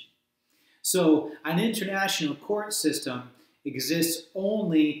coalition. So an international court system exists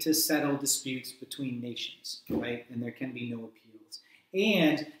only to settle disputes between nations, right? And there can be no appeals.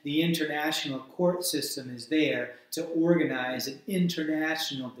 And the international court system is there to organize an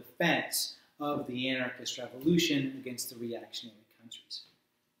international defense of the anarchist revolution against the reactionary countries.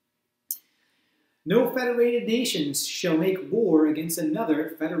 No federated nations shall make war against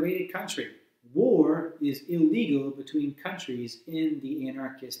another federated country. War is illegal between countries in the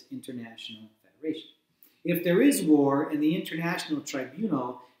Anarchist International Federation. If there is war and the International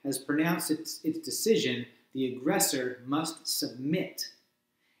Tribunal has pronounced its decision, the aggressor must submit.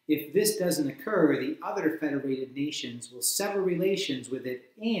 If this doesn't occur, the other federated nations will sever relations with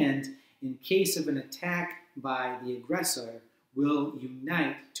it and, in case of an attack by the aggressor, will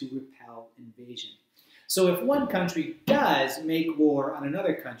unite to repel invasion. So if one country does make war on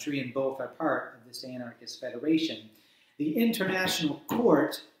another country, and both are part of this anarchist federation, the International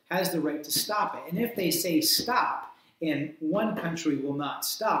Court has the right to stop it. And if they say stop, and one country will not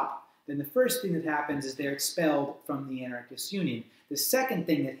stop, then the first thing that happens is they're expelled from the anarchist union. The second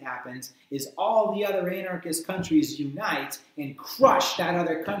thing that happens is all the other anarchist countries unite and crush that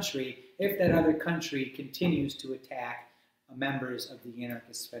other country if that other country continues to attack members of the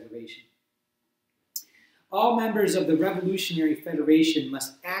anarchist federation. All members of the Revolutionary Federation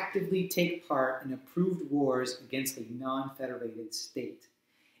must actively take part in approved wars against a non-federated state.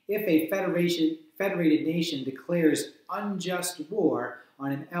 if a federated nation declares unjust war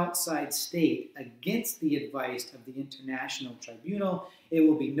on an outside state against the advice of the International Tribunal, it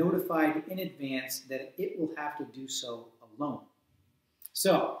will be notified in advance that it will have to do so alone.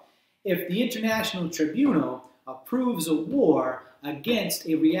 So, if the International Tribunal approves a war against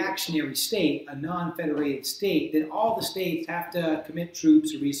a reactionary state, a non-federated state, then all the states have to commit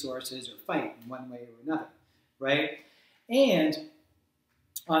troops or resources or fight in one way or another, right? And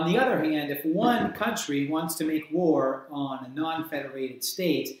on the other hand, if one country wants to make war on a non-federated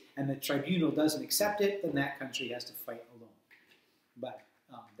state and the tribunal doesn't accept it, then that country has to fight alone. But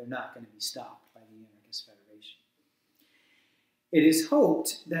they're not going to be stopped by the Anarchist Federation. It is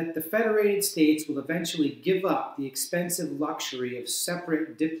hoped that the federated states will eventually give up the expensive luxury of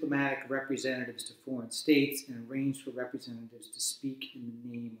separate diplomatic representatives to foreign states and arrange for representatives to speak in the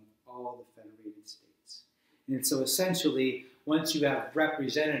name of all the federated states. And so essentially, once you have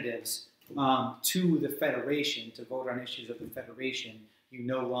representatives to the federation to vote on issues of the federation, you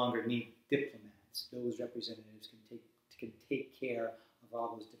no longer need diplomats. Those representatives can take care of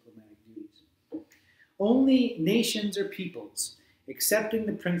all those diplomatic duties. Only nations or peoples accepting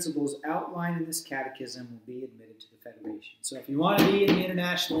the principles outlined in this catechism will be admitted to the federation. So if you want to be in the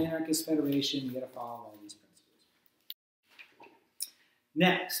International Anarchist Federation, you got to follow all these principles.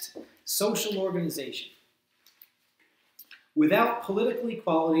 Next, social organization. Without political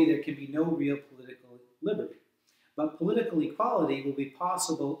equality, there can be no real political liberty. But political equality will be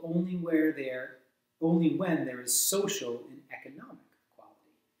possible only when there is social and economic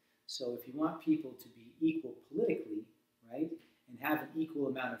equality. So if you want people to be equal politically, right, and have an equal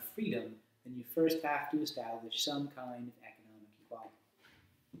amount of freedom, then you first have to establish some kind of economic equality.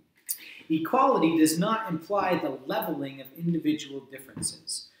 Equality does not imply the leveling of individual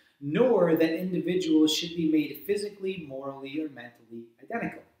differences, nor that individuals should be made physically, morally, or mentally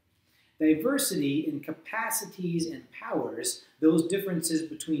identical. Diversity in capacities and powers, those differences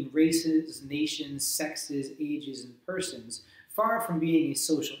between races, nations, sexes, ages, and persons, far from being a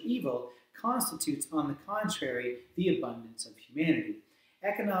social evil, constitutes, on the contrary, the abundance of humanity.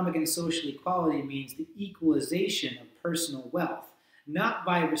 Economic and social equality means the equalization of personal wealth, not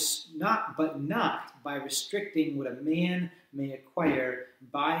by restricting what a man may acquire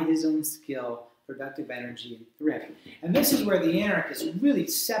by his own skill, productive energy, and thrift. And this is where the anarchists really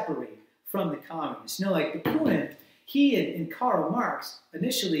separate from the communists. You know, like Bakunin, he and Karl Marx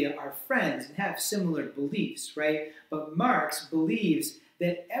initially are friends and have similar beliefs, right? But Marx believes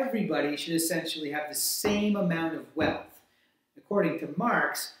that everybody should essentially have the same amount of wealth. According to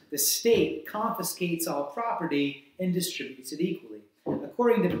Marx, the state confiscates all property and distributes it equally.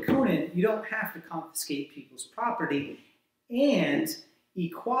 According to Bakunin, you don't have to confiscate people's property, and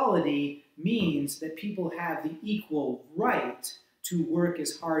equality means that people have the equal right to work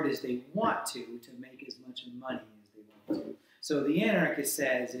as hard as they want to make as much money as they want to. So the anarchist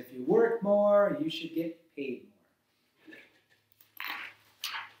says, if you work more, you should get paid more.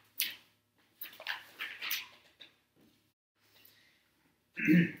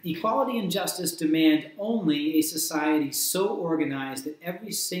 Equality and justice demand only a society so organized that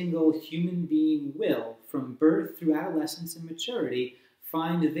every single human being will, from birth through adolescence and maturity,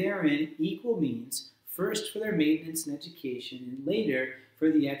 find therein equal means, first for their maintenance and education, and later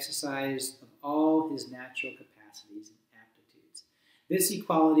for the exercise of all his natural capacities and aptitudes. This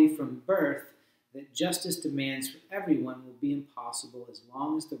equality from birth that justice demands for everyone will be impossible as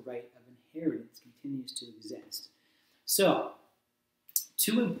long as the right of inheritance continues to exist. So,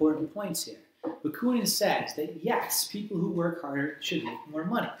 two important points here. Bakunin says that yes, people who work harder should make more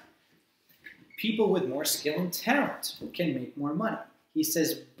money. People with more skill and talent can make more money. He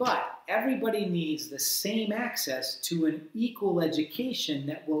says, but everybody needs the same access to an equal education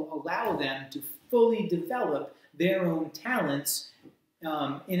that will allow them to fully develop their own talents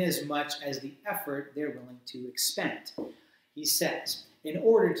in as much as the effort they're willing to expend. He says, in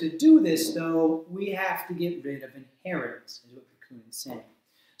order to do this, though, we have to get rid of inheritance, is what Bakunin is saying.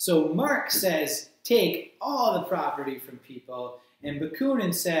 So Marx says, take all the property from people, and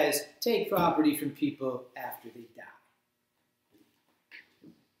Bakunin says, take property from people after they die.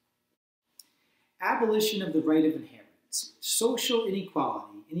 Abolition of the right of inheritance. Social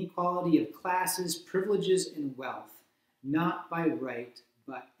inequality, inequality of classes, privileges, and wealth, not by right,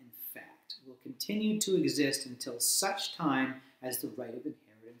 but in fact, will continue to exist until such time as the right of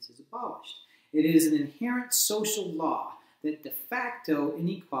inheritance is abolished. It is an inherent social law that de facto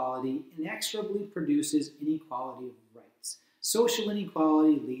inequality inexorably produces inequality of rights. Social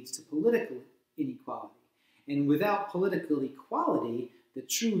inequality leads to political inequality. And without political equality, the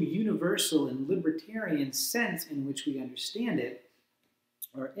true universal and libertarian sense in which we understand it,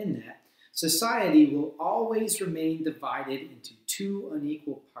 or in that, society will always remain divided into two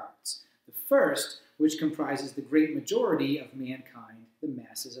unequal parts. The first, which comprises the great majority of mankind, the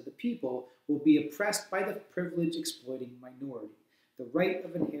masses of the people, will be oppressed by the privilege-exploiting minority. The right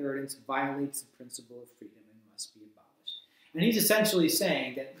of inheritance violates the principle of freedom and must be abolished. And he's essentially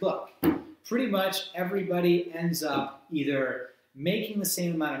saying that, look, pretty much everybody ends up either making the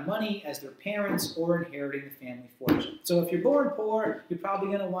same amount of money as their parents or inheriting the family fortune. So if you're born poor, you're probably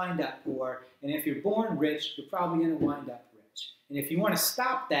going to wind up poor. And if you're born rich, you're probably going to wind up rich. And if you want to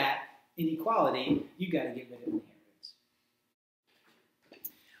stop that inequality, you've got to get rid of inheritance.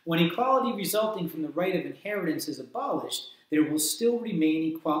 When equality resulting from the right of inheritance is abolished, there will still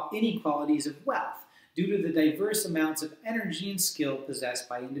remain inequalities of wealth due to the diverse amounts of energy and skill possessed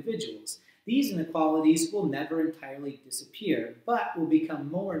by individuals. These inequalities will never entirely disappear, but will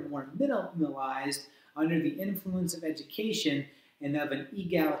become more and more minimalized under the influence of education and of an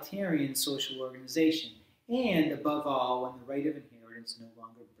egalitarian social organization, and above all, when the right of inheritance no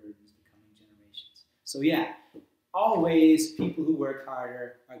longer burdens the coming generations. So yeah, always people who work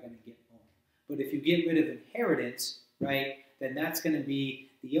harder are going to get more. But if you get rid of inheritance, right, then that's going to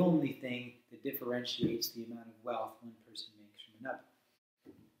be the only thing that differentiates the amount of wealth one person makes from another.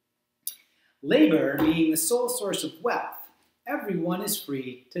 Labor being the sole source of wealth, everyone is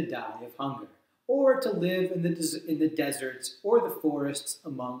free to die of hunger, or to live in the deserts or the forests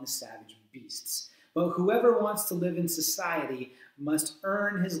among the savage beasts. But whoever wants to live in society must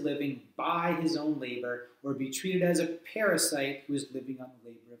earn his living by his own labor, or be treated as a parasite who is living on the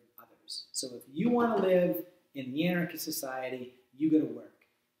labor of others. So if you want to live in the anarchist society, you got to work.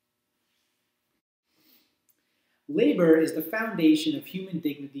 Labor is the foundation of human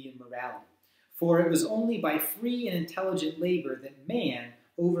dignity and morality. For it was only by free and intelligent labor that man,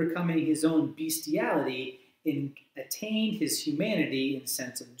 overcoming his own bestiality, attained his humanity in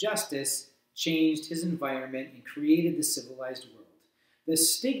sense of justice, changed his environment, and created the civilized world. The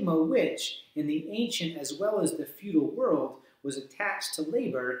stigma which, in the ancient as well as the feudal world, was attached to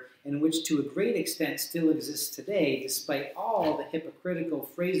labor, and which to a great extent still exists today, despite all the hypocritical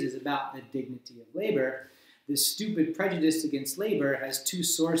phrases about the dignity of labor, this stupid prejudice against labor has two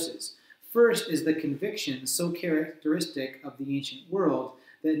sources. First is the conviction so characteristic of the ancient world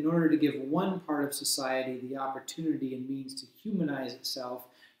that in order to give one part of society the opportunity and means to humanize itself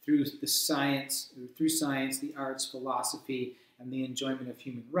through science, the arts, philosophy, and the enjoyment of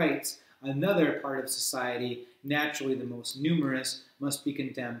human rights, another part of society, naturally the most numerous, must be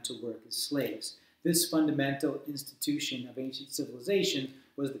condemned to work as slaves. This fundamental institution of ancient civilization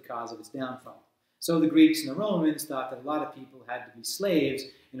was the cause of its downfall. So the Greeks and the Romans thought that a lot of people had to be slaves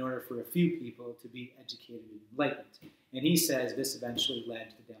in order for a few people to be educated and enlightened. And he says this eventually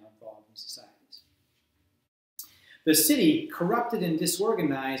led to the downfall of these societies. The city, corrupted and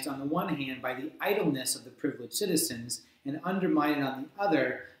disorganized on the one hand by the idleness of the privileged citizens, and undermined on the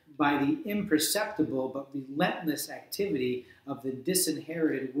other by the imperceptible but relentless activity of the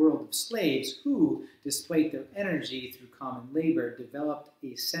disinherited world of slaves who, despite their energy through common labor, developed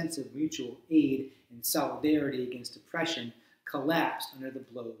a sense of mutual aid and solidarity against oppression, collapsed under the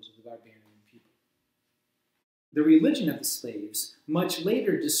blows of the barbarian people. The religion of the slaves much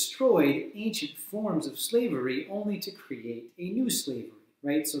later destroyed ancient forms of slavery only to create a new slavery,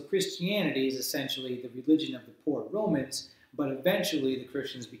 right? So Christianity is essentially the religion of the poor Romans, but eventually the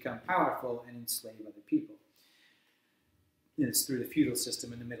Christians become powerful and enslave other people. And it's through the feudal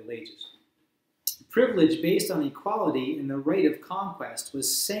system in the Middle Ages. Privilege based on equality and the right of conquest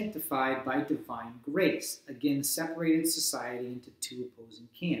was sanctified by divine grace, again separated society into two opposing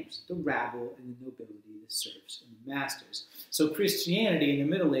camps, the rabble and the nobility, the serfs and the masters. So Christianity in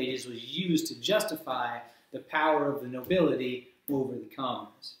the Middle Ages was used to justify the power of the nobility over the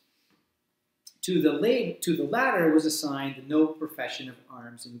commoners. To the latter was assigned the noble profession of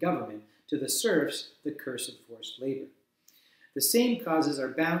arms and government, to the serfs the curse of forced labor. The same causes are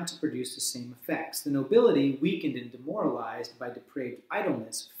bound to produce the same effects. The nobility, weakened and demoralized by depraved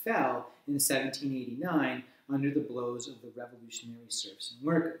idleness, fell in 1789 under the blows of the revolutionary serfs and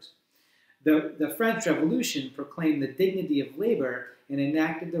workers. The French Revolution proclaimed the dignity of labor and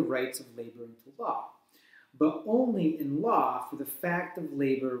enacted the rights of labor into law, but only in law, for the fact of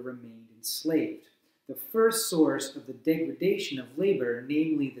labor remained enslaved. The first source of the degradation of labor,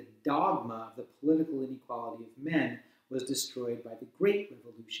 namely the dogma of the political inequality of men, was destroyed by the Great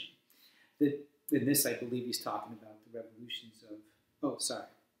Revolution. In this, I believe he's talking about the revolutions of,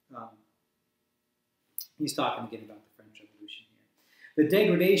 he's talking again about the French Revolution here. The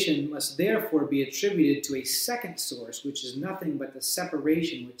degradation must therefore be attributed to a second source, which is nothing but the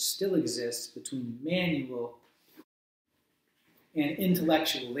separation which still exists between the manual and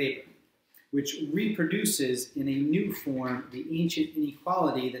intellectual labor, which reproduces in a new form the ancient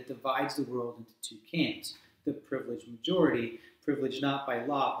inequality that divides the world into two camps: the privileged majority, privileged not by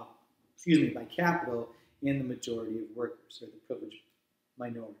law, but, by capital, and the majority of workers, or the privileged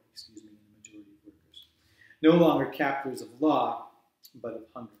minority, and the majority of workers. No longer captors of law, but of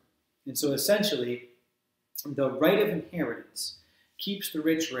hunger. And so essentially, the right of inheritance keeps the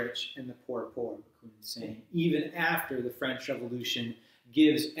rich rich and the poor poor, Bakunin is saying, even after the French Revolution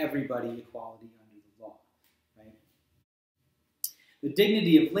gives everybody equality under the law, right? The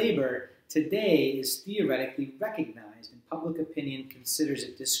dignity of labor today is theoretically recognized, and public opinion considers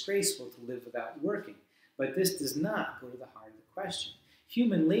it disgraceful to live without working. But this does not go to the heart of the question.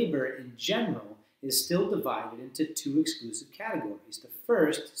 Human labor in general is still divided into two exclusive categories. The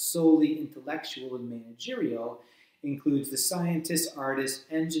first, solely intellectual and managerial, includes the scientists, artists,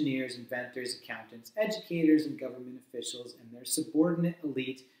 engineers, inventors, accountants, educators, and government officials, and their subordinate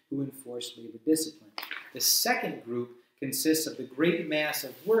elite who enforce labor discipline. The second group consists of the great mass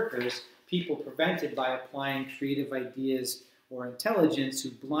of workers, people prevented by applying creative ideas or intelligence, who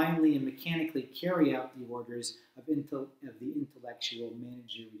blindly and mechanically carry out the orders of the intellectual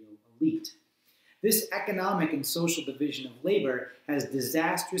managerial elite. This economic and social division of labor has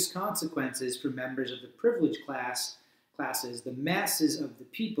disastrous consequences for members of the privileged classes, the masses of the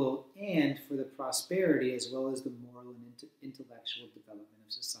people, and for the prosperity as well as the moral and intellectual development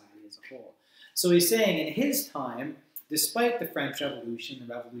of society as a whole. So he's saying in his time, despite the French Revolution,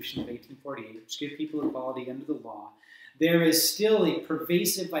 the Revolution of 1848, which gave people equality under the law, there is still a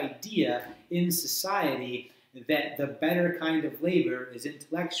pervasive idea in society that the better kind of labor is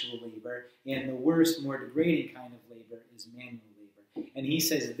intellectual labor, and the worse, more degrading kind of labor is manual labor. And he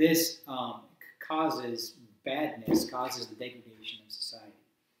says this causes badness, causes the degradation of society.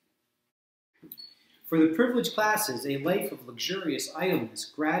 For the privileged classes, a life of luxurious idleness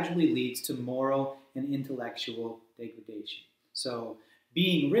gradually leads to moral and intellectual degradation. So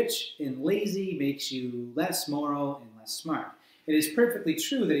being rich and lazy makes you less moral and less smart. It is perfectly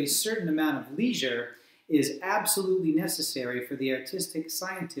true that a certain amount of leisure is absolutely necessary for the artistic,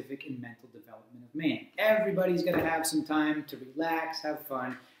 scientific, and mental development of man. Everybody's got to have some time to relax, have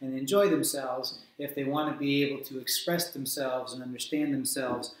fun, and enjoy themselves if they want to be able to express themselves and understand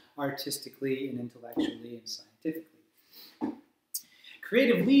themselves artistically and intellectually and scientifically.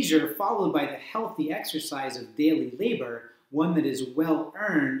 Creative leisure, followed by the healthy exercise of daily labor, one that is well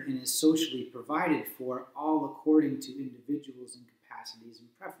earned and is socially provided for, all according to individuals' and capacities and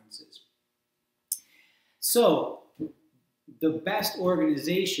preferences. So, the best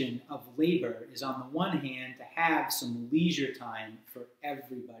organization of labor is, on the one hand, to have some leisure time for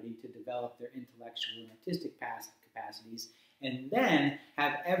everybody to develop their intellectual and artistic capacities, and then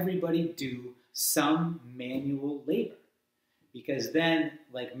have everybody do some manual labor. Because then,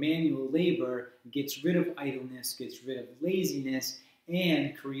 like, manual labor gets rid of idleness, gets rid of laziness,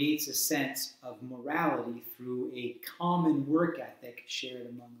 and creates a sense of morality through a common work ethic shared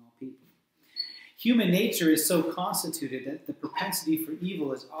among all people. Human nature is so constituted that the propensity for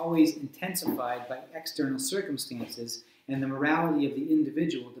evil is always intensified by external circumstances, and the morality of the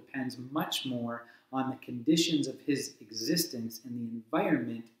individual depends much more on the conditions of his existence and the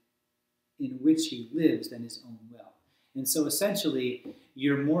environment in which he lives than his own will. And so essentially,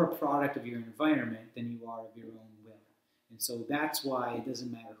 you're more a product of your environment than you are of your own will. And so that's why it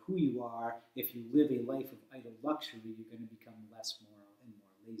doesn't matter who you are. If you live a life of idle luxury, you're going to become less moral and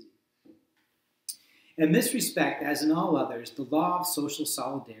more lazy. In this respect, as in all others, the law of social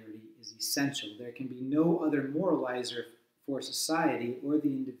solidarity is essential. There can be no other moralizer for society or the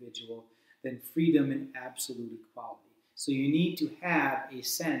individual than freedom and absolute equality. So you need to have a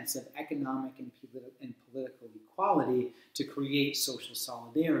sense of economic and political equality to create social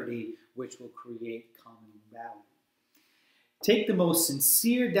solidarity, which will create common morality. Take the most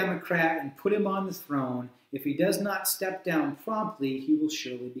sincere Democrat and put him on the throne. If he does not step down promptly, he will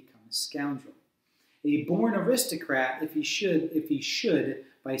surely become a scoundrel. A born aristocrat, if he should,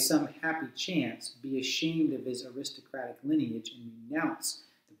 by some happy chance, be ashamed of his aristocratic lineage and renounce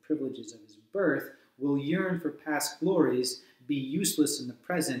the privileges of his birth, will yearn for past glories, be useless in the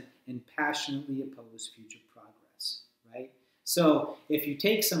present, and passionately oppose future progress, right? So if you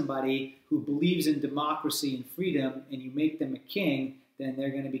take somebody who believes in democracy and freedom and you make them a king, then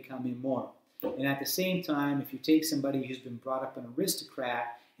they're going to become immoral. And at the same time, if you take somebody who's been brought up an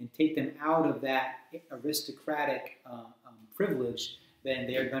aristocrat and take them out of that aristocratic privilege, then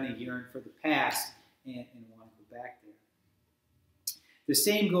they're going to yearn for the past and want to go back there. The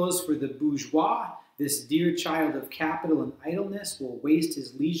same goes for the bourgeois. This dear child of capital and idleness will waste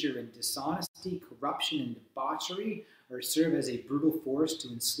his leisure in dishonesty, corruption, and debauchery, or serve as a brutal force to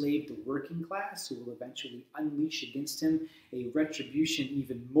enslave the working class, who will eventually unleash against him a retribution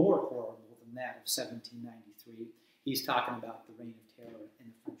even more horrible than that of 1793. He's talking about the Reign of Terror in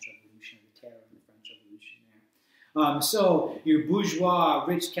the French Revolution, or the terror in the French Revolution there. So your bourgeois,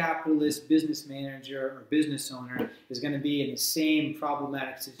 rich capitalist, business manager, or business owner is going to be in the same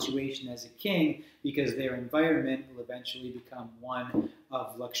problematic situation as a king, because their environment will eventually become one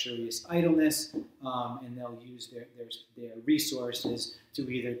of luxurious idleness, and they'll use their resources to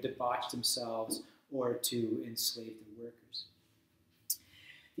either debauch themselves or to enslave the workers.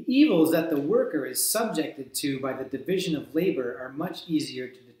 The evils that the worker is subjected to by the division of labor are much easier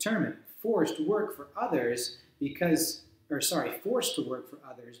to determine. Forced to work for others because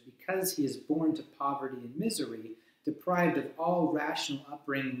he is born to poverty and misery, deprived of all rational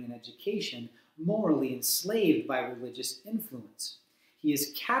upbringing and education, morally enslaved by religious influence. He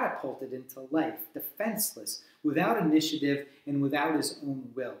is catapulted into life, defenseless, without initiative and without his own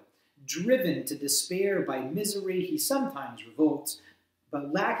will. Driven to despair by misery, he sometimes revolts,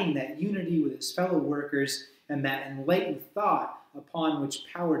 but lacking that unity with his fellow workers and that enlightened thought upon which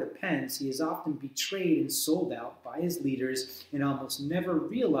power depends, he is often betrayed and sold out by his leaders and almost never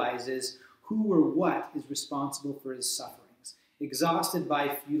realizes who or what is responsible for his sufferings. Exhausted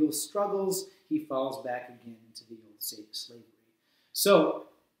by futile struggles, he falls back again into the old slavery. So,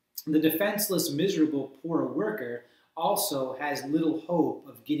 the defenseless, miserable, poor worker also has little hope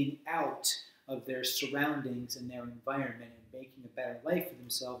of getting out of their surroundings and their environment and making a better life for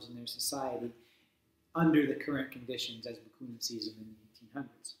themselves and their society under the current conditions as Bakunin sees them in the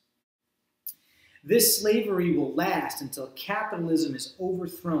 1800s. This slavery will last until capitalism is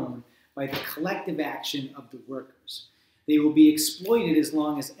overthrown by the collective action of the workers. They will be exploited as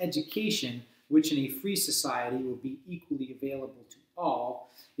long as education, which in a free society will be equally available to all,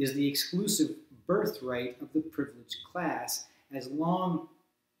 is the exclusive birthright of the privileged class, as long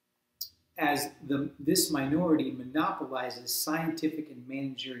as this minority monopolizes scientific and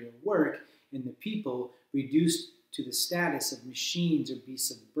managerial work, and the people, reduced to the status of machines or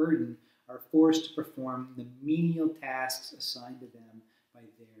beasts of burden, are forced to perform the menial tasks assigned to them by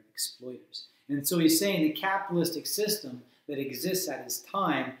their exploiters. And so he's saying the capitalistic system that exists at his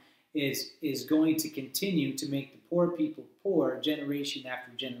time is going to continue to make the poor people poor generation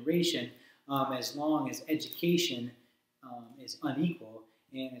after generation, as long as education is unequal,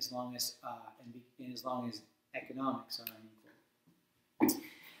 and as long as economics are unequal.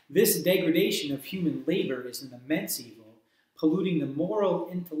 This degradation of human labor is an immense evil, polluting the moral,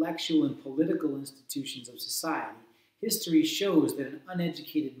 intellectual, and political institutions of society. History shows that an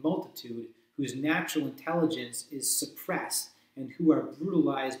uneducated multitude whose natural intelligence is suppressed and who are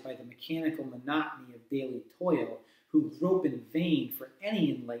brutalized by the mechanical monotony of daily toil, who grope in vain for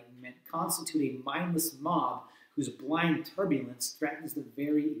any enlightenment, constitute a mindless mob whose blind turbulence threatens the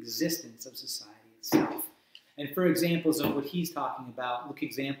very existence of society itself. And for examples of what he's talking about,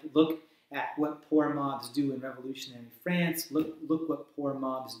 look at what poor mobs do in revolutionary France. Look what poor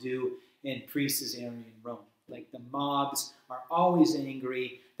mobs do in pre-Caesarian Rome. Like, the mobs are always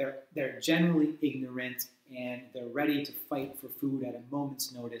angry, they're generally ignorant, and they're ready to fight for food at a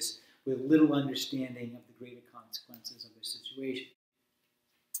moment's notice with little understanding of the greater consequences of their situation.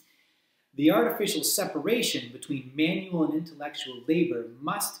 The artificial separation between manual and intellectual labor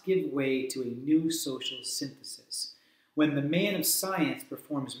must give way to a new social synthesis. When the man of science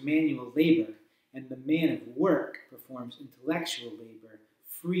performs manual labor and the man of work performs intellectual labor,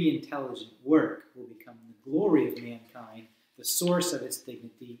 free, intelligent work will become the glory of mankind, the source of its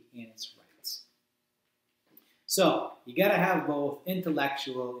dignity and its rights. So, you got to have both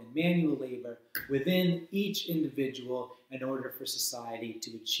intellectual and manual labor within each individual in order for society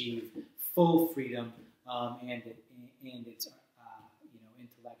to achieve full freedom and its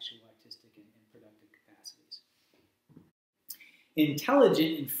intellectual, artistic, and productive capacities.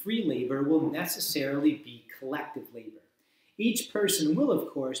 Intelligent and free labor will necessarily be collective labor. Each person will, of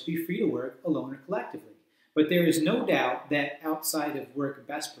course, be free to work alone or collectively, but there is no doubt that outside of work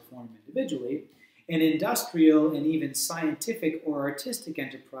best performed individually, in industrial and even scientific or artistic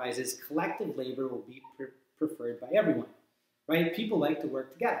enterprises, collective labor will be preferred by everyone. Right? People like to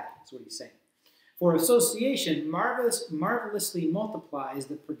work together, that's what he's saying. For association marvelously multiplies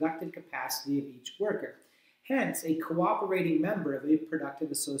the productive capacity of each worker. Hence, a cooperating member of a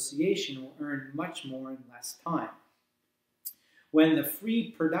productive association will earn much more in less time. When the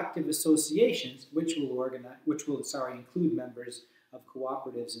free productive associations, which will include members of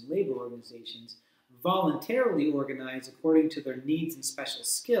cooperatives and labor organizations, voluntarily organize according to their needs and special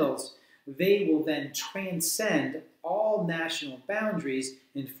skills, they will then transcend all national boundaries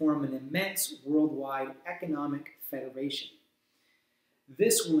and form an immense worldwide economic federation.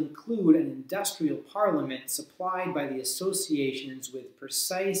 This will include an industrial parliament supplied by the associations with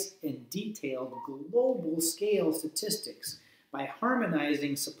precise and detailed global scale statistics. By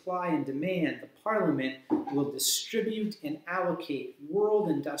harmonizing supply and demand, the parliament will distribute and allocate world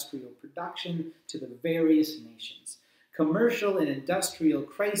industrial production to the various nations. Commercial and industrial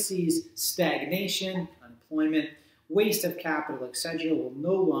crises, stagnation, unemployment, waste of capital, etc. will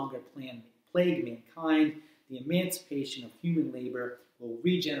no longer plague mankind. The emancipation of human labor will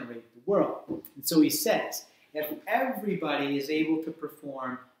regenerate the world. And so he says, if everybody is able to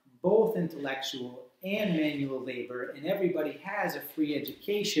perform both intellectual and manual labor, and everybody has a free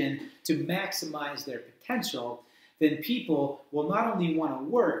education to maximize their potential, then people will not only want to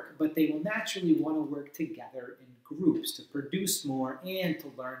work, but they will naturally want to work together in groups to produce more and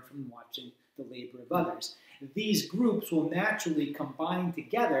to learn from watching the labor of others. These groups will naturally combine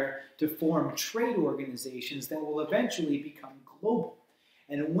together to form trade organizations that will eventually become global.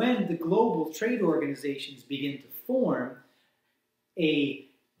 And when the global trade organizations begin to form, a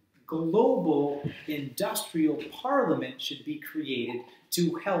global industrial parliament should be created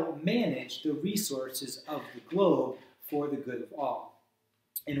to help manage the resources of the globe for the good of all.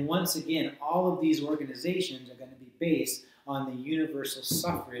 And once again, all of these organizations are going to be based on the universal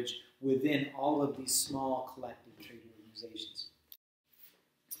suffrage within all of these small collective trade organizations.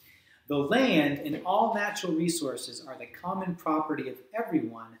 The land and all natural resources are the common property of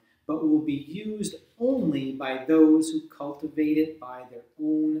everyone, but will be used only by those who cultivate it by their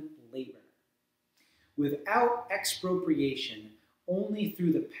own labor. Without expropriation, only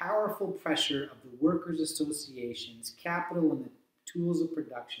through the powerful pressure of the workers' associations, capital and the tools of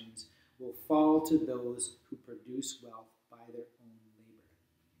productions will fall to those who produce wealth by their own labor.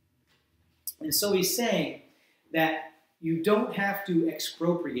 And so he's saying that you don't have to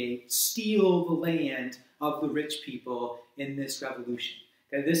expropriate, steal the land of the rich people in this revolution.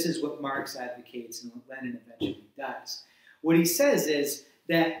 Okay, this is what Marx advocates and what Lenin eventually does. What he says is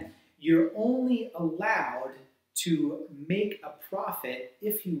that you're only allowed to make a profit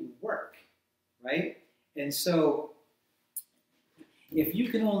if you work, right? And so if you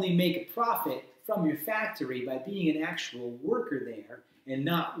can only make a profit from your factory by being an actual worker there and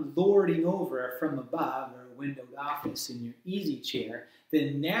not lording over from above or a windowed office in your easy chair,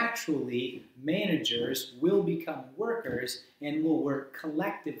 then naturally managers will become workers and will work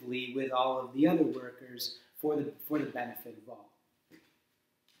collectively with all of the other workers for the benefit of all.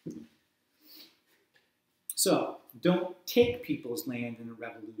 So don't take people's land in a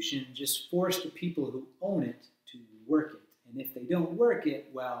revolution, just force the people who own it to work it. And if they don't work it,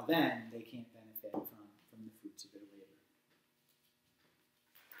 well, then they can't benefit from the fruits of their labor.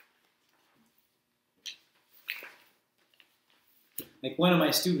 Like one of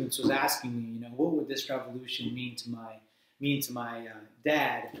my students was asking me, what would this revolution mean to my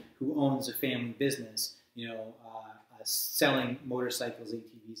dad, who owns a family business, selling motorcycles,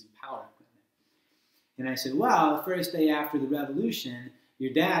 ATVs, and power equipment. And I said, well, the first day after the revolution,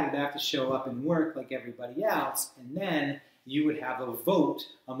 your dad would have to show up and work like everybody else, and then you would have a vote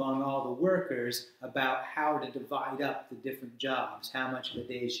among all the workers about how to divide up the different jobs, how much of the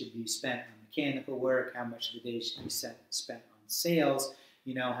day should be spent on mechanical work, how much of the day should be spent on sales,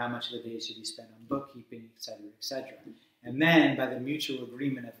 how much of the day should be spent on bookkeeping, etc., etc. And then, by the mutual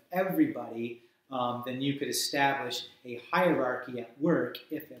agreement of everybody, then you could establish a hierarchy at work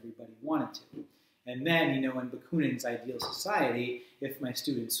if everybody wanted to. And then, in Bakunin's ideal society, if my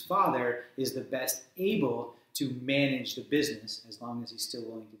student's father is the best able to manage the business, as long as he's still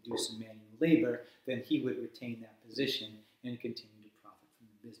willing to do some manual labor, then he would retain that position and continue to profit from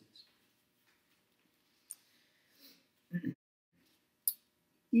the business.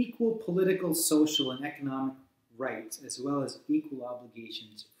 Equal political, social, and economic rights, as well as equal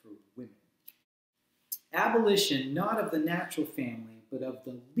obligations for women. Abolition not of the natural family, but of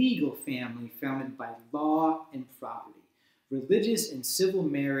the legal family founded by law and property. Religious and civil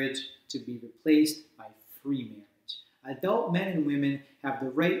marriage to be replaced by free marriage. Adult men and women have the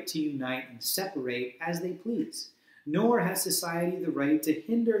right to unite and separate as they please, nor has society the right to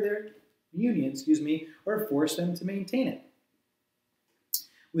hinder their union, or force them to maintain it.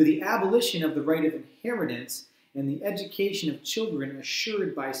 With the abolition of the right of inheritance and the education of children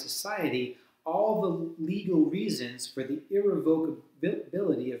assured by society, all the legal reasons for the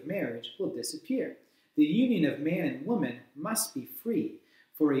irrevocability of marriage will disappear. The union of man and woman must be free,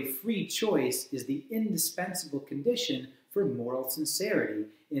 for a free choice is the indispensable condition for moral sincerity.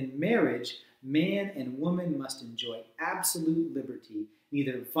 In marriage, man and woman must enjoy absolute liberty,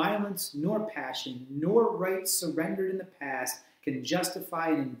 Neither violence nor passion nor rights surrendered in the past can justify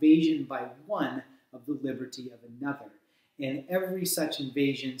an invasion by one of the liberty of another, and every such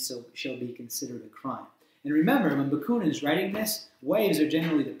invasion shall be considered a crime. And remember, when Bakunin is writing this, wives are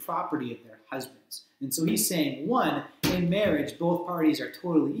generally the property of their husbands. And so he's saying, one, in marriage, both parties are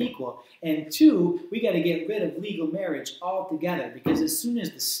totally equal, and two, we got to get rid of legal marriage altogether, because as soon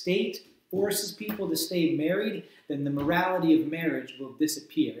as the state forces people to stay married, then the morality of marriage will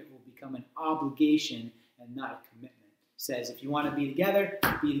disappear. It will become an obligation and not a commitment. It says, if you want to be together,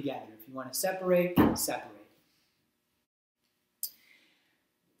 be together. If you want to separate, separate.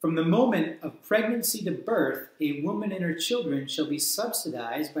 From the moment of pregnancy to birth, a woman and her children shall be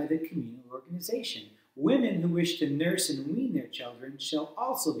subsidized by the communal organization. Women who wish to nurse and wean their children shall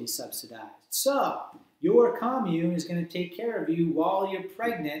also be subsidized. So, your commune is going to take care of you while you're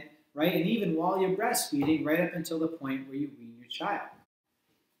pregnant, right? And even while you're breastfeeding, right up until the point where you wean your child.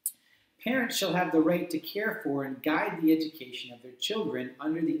 Parents shall have the right to care for and guide the education of their children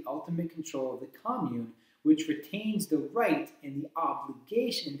under the ultimate control of the commune, which retains the right and the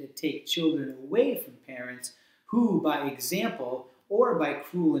obligation to take children away from parents who, by example or by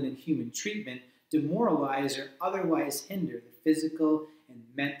cruel and inhuman treatment, demoralize or otherwise hinder the physical and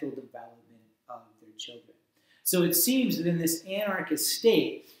mental development of their children. So it seems that in this anarchist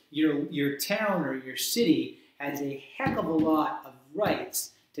state, your town or your city has a heck of a lot of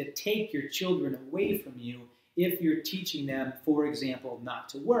rights to take your children away from you if you're teaching them, for example, not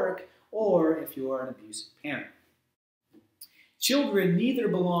to work, or if you are an abusive parent. Children neither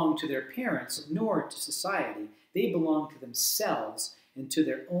belong to their parents nor to society. They belong to themselves and to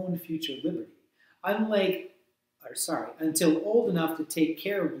their own future liberty. Until old enough to take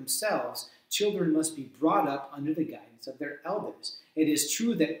care of themselves, children must be brought up under the guidance of their elders. It is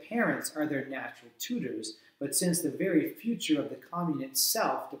true that parents are their natural tutors, but since the very future of the commune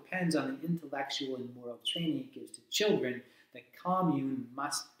itself depends on the intellectual and moral training it gives to children, the commune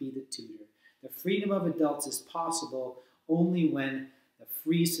must be the tutor. The freedom of adults is possible only when the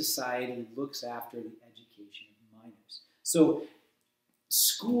free society looks after the education of minors. So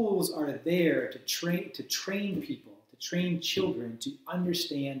schools are there to train people, to train children to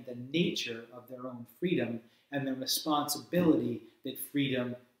understand the nature of their own freedom and the responsibility that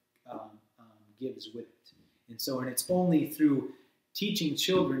freedom gives with it. And it's only through teaching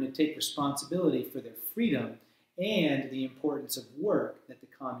children to take responsibility for their freedom and the importance of work that the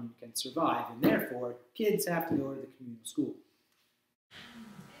commune can survive. And therefore, kids have to go to the communal school.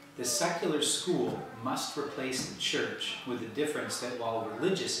 The secular school must replace the church, with the difference that while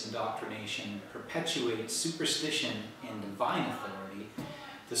religious indoctrination perpetuates superstition and divine authority,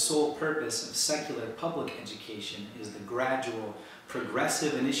 the sole purpose of secular public education is the gradual,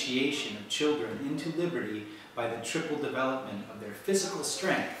 progressive initiation of children into liberty by the triple development of their physical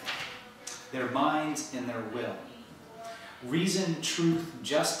strength, their minds, and their will. Reason, truth,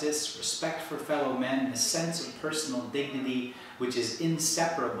 justice, respect for fellow men, a sense of personal dignity which is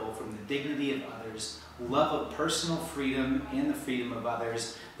inseparable from the dignity of others, love of personal freedom and the freedom of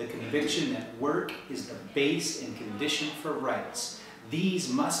others, the conviction that work is the base and condition for rights. These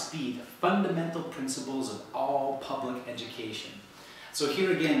must be the fundamental principles of all public education. So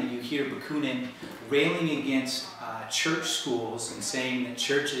here again, you hear Bakunin railing against church schools and saying that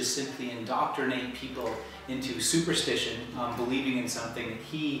churches simply indoctrinate people into superstition, believing in something that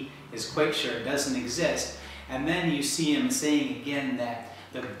he is quite sure doesn't exist. And then you see him saying again that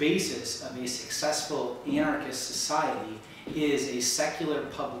the basis of a successful anarchist society is a secular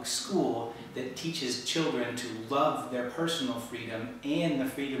public school that teaches children to love their personal freedom and the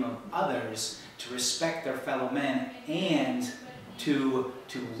freedom of others, to respect their fellow men, and to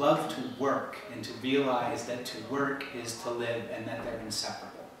love to work, and to realize that to work is to live and that they're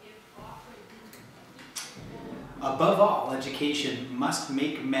inseparable. Above all, education must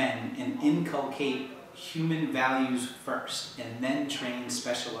make men and inculcate human values first, and then train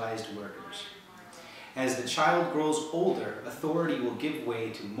specialized workers. As the child grows older, authority will give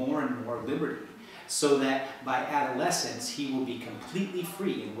way to more and more liberty, so that by adolescence he will be completely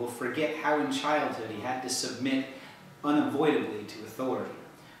free and will forget how in childhood he had to submit unavoidably to authority.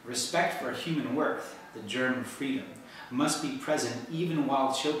 Respect for human worth, the germ of freedom, must be present even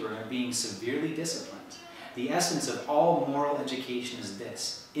while children are being severely disciplined. The essence of all moral education is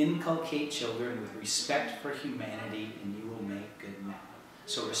this: inculcate children with respect for humanity and you will make good men.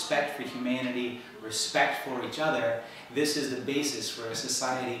 So respect for humanity, respect for each other, this is the basis for a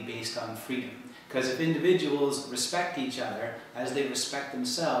society based on freedom. Because if individuals respect each other as they respect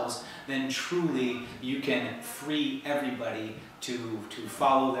themselves, then truly you can free everybody to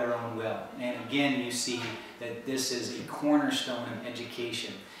follow their own will. And again, you see that this is a cornerstone of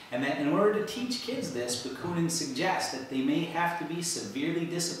education. And that in order to teach kids this, Bakunin suggests that they may have to be severely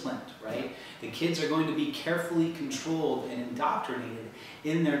disciplined, right? The kids are going to be carefully controlled and indoctrinated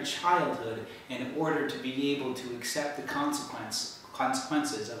in their childhood in order to be able to accept the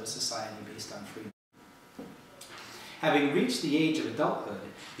consequences of a society based on freedom. Having reached the age of adulthood,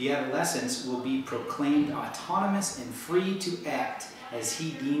 the adolescent will be proclaimed autonomous and free to act as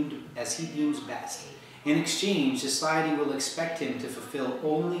he deems best. In exchange, society will expect him to fulfill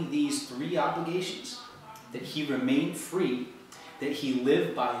only these three obligations: that he remain free, that he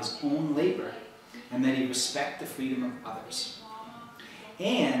live by his own labor, and that he respect the freedom of others.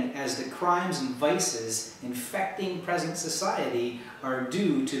 And as the crimes and vices infecting present society are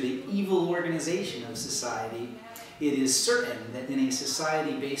due to the evil organization of society, it is certain that in a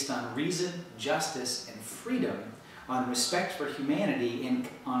society based on reason, justice, and freedom, on respect for humanity, and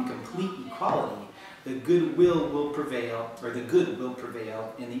on complete equality, the good will prevail,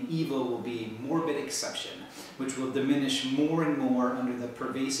 and the evil will be a morbid exception, which will diminish more and more under the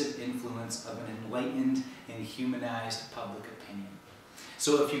pervasive influence of an enlightened and humanized public opinion.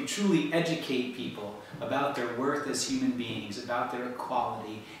 So if you truly educate people about their worth as human beings, about their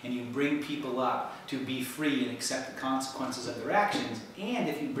equality, and you bring people up to be free and accept the consequences of their actions, and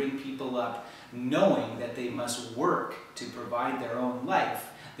if you bring people up knowing that they must work to provide their own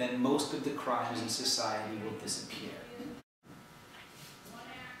life, then most of the crimes in society will disappear.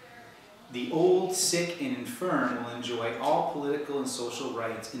 The old, sick, and infirm will enjoy all political and social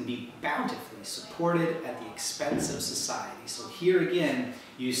rights and be bountifully supported at the expense of society. So here again,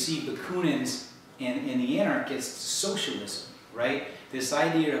 you see Bakunin's and the Anarchist socialism, right? This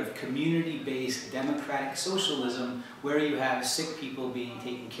idea of community-based democratic socialism where you have sick people being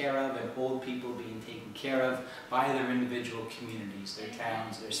taken care of and old people being taken care of by their individual communities, their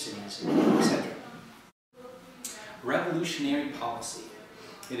towns, their cities, etc. Revolutionary policy.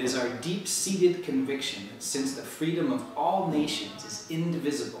 It is our deep-seated conviction that since the freedom of all nations is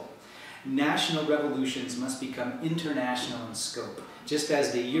indivisible, national revolutions must become international in scope. Just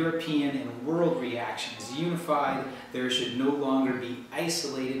as the European and world reaction is unified, there should no longer be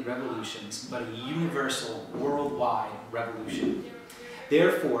isolated revolutions, but a universal, worldwide revolution.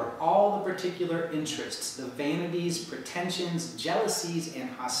 Therefore, all the particular interests, the vanities, pretensions, jealousies, and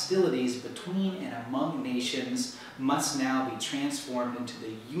hostilities between and among nations must now be transformed into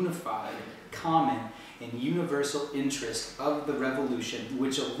the unified, common, and universal interest of the revolution,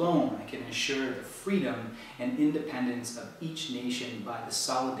 which alone can ensure the freedom and independence of each nation by the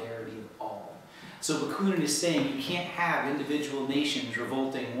solidarity of all. So Bakunin is saying you can't have individual nations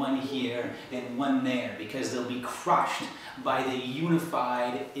revolting, one here and one there, because they'll be crushed by the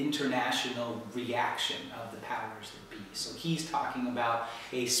unified international reaction of the powers that be. So he's talking about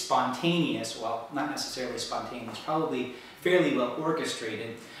a spontaneous, well, not necessarily spontaneous, probably fairly well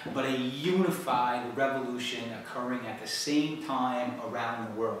orchestrated, but a unified revolution occurring at the same time around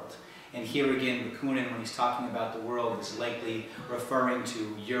the world. And here again, Bakunin, when he's talking about the world, is likely referring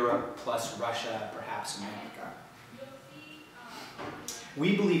to Europe plus Russia, perhaps America.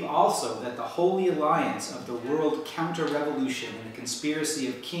 We believe also that the holy alliance of the world counter-revolution and the conspiracy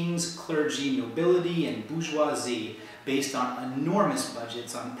of kings, clergy, nobility, and bourgeoisie, based on enormous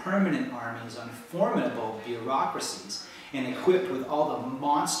budgets, on permanent armies, on formidable bureaucracies, and equipped with all the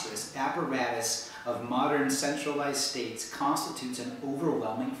monstrous apparatus of modern centralized states, constitutes an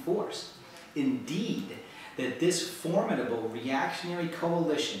overwhelming force. Indeed, that this formidable reactionary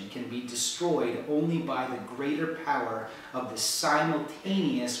coalition can be destroyed only by the greater power of the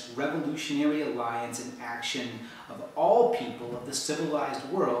simultaneous revolutionary alliance and action of all people of the civilized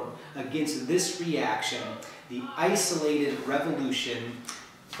world against this reaction. The isolated revolution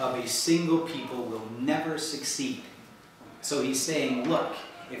of a single people will never succeed. So he's saying, look,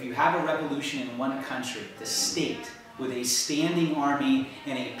 if you have a revolution in one country, the state, with a standing army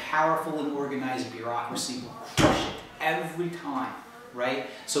and a powerful and organized bureaucracy, will crush it every time, right?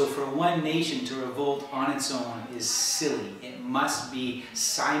 So for one nation to revolt on its own is silly. It must be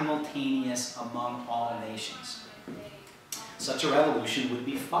simultaneous among all nations. Such a revolution would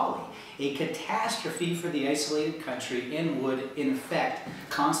be folly, a catastrophe for the isolated country, and would, in effect,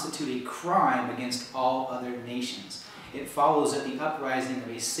 constitute a crime against all other nations. It follows that the uprising of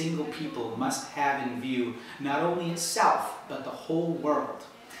a single people must have in view not only itself, but the whole world.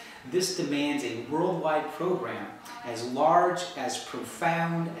 This demands a worldwide program as large, as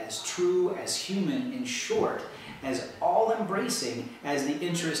profound, as true, as human, in short, as all-embracing as the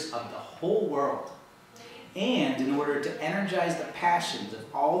interest of the whole world. And in order to energize the passions of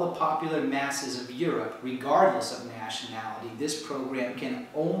all the popular masses of Europe, regardless of nationality, this program can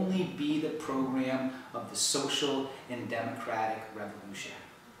only be the program of the social and democratic revolution.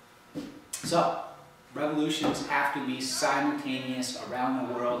 So, revolutions have to be simultaneous around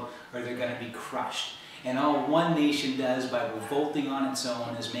the world or they're going to be crushed. And all one nation does by revolting on its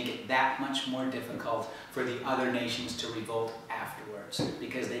own is make it that much more difficult for the other nations to revolt afterwards,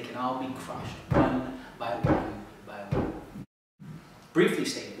 because they can all be crushed one by one by one. Briefly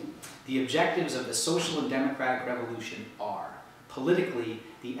stated, the objectives of the social and democratic revolution are, politically,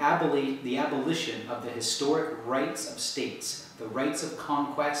 the abolition of the historic rights of states, the rights of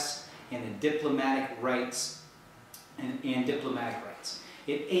conquests, and the diplomatic rights and diplomatic rights.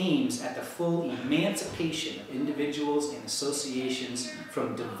 It aims at the full emancipation of individuals and associations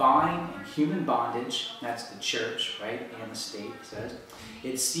from divine and human bondage, that's the church, right, and the state says.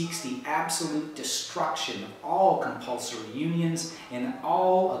 It seeks the absolute destruction of all compulsory unions and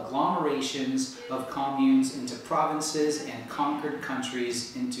all agglomerations of communes into provinces and conquered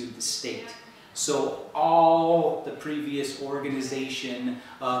countries into the state. So all the previous organization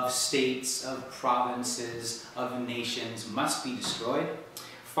of states, of provinces, of nations must be destroyed.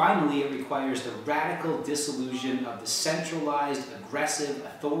 Finally, it requires the radical dissolution of the centralized, aggressive,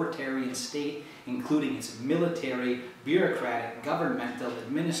 authoritarian state, including its military, bureaucratic, governmental,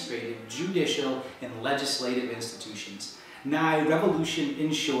 administrative, judicial, and legislative institutions. Now, revolution,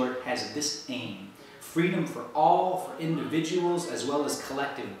 in short, has this aim: freedom for all, for individuals, as well as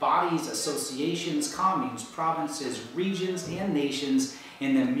collective bodies, associations, communes, provinces, regions, and nations,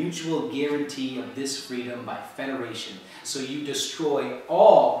 and the mutual guarantee of this freedom by federation. So you destroy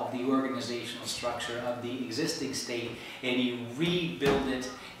all of the organizational structure of the existing state and you rebuild it,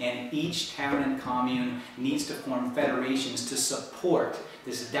 and each town and commune needs to form federations to support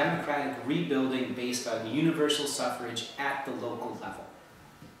this democratic rebuilding based on universal suffrage at the local level.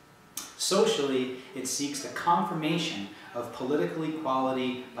 Socially, it seeks the confirmation of political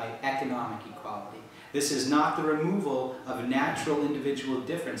equality by economic equality. This is not the removal of natural individual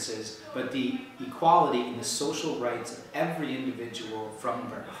differences, but the equality in the social rights of every individual from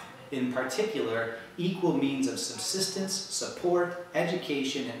birth. In particular, equal means of subsistence, support,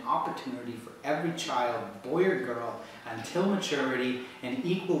 education, and opportunity for every child, boy or girl, until maturity, and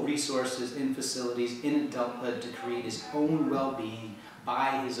equal resources and facilities in adulthood to create his own well-being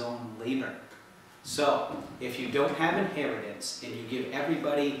by his own labor. So, if you don't have inheritance and you give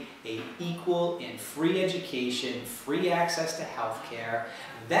everybody an equal and free education, free access to health care,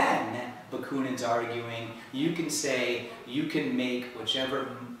 then, Bakunin's arguing, you can say you can make whichever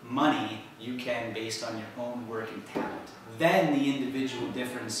money you can based on your own working talent. Then the individual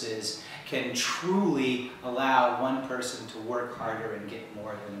differences can truly allow one person to work harder and get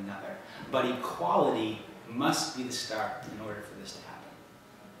more than another. But equality must be the start in order for this to happen.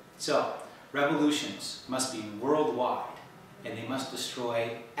 So, revolutions must be worldwide, and they must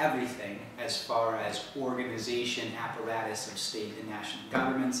destroy everything as far as organization, apparatus of state and national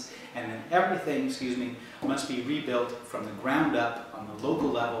governments, and then everything, must be rebuilt from the ground up on the local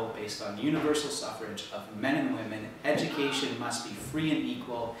level based on universal suffrage of men and women. Education must be free and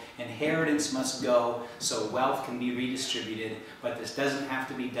equal. Inheritance must go so wealth can be redistributed, but this doesn't have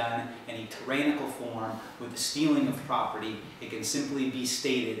to be done in a tyrannical form with the stealing of property. It can simply be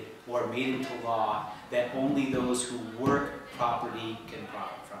stated or made into law that only those who work property can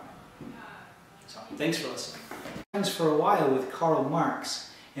profit from it. So, thanks for listening. Friends for a while with Karl Marx,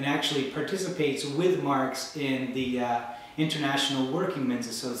 and actually participates with Marx in the International Working Men's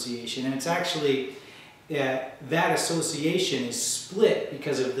Association. And it's actually, that association is split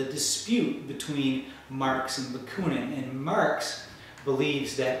because of the dispute between Marx and Bakunin. And Marx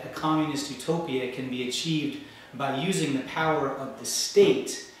believes that a communist utopia can be achieved by using the power of the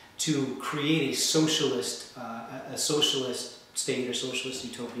state to create a socialist state or socialist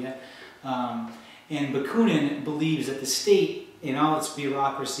utopia. And Bakunin believes that the state in all its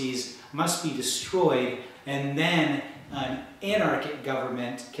bureaucracies must be destroyed, and then an anarchic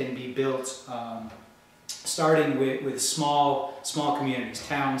government can be built, starting with small communities,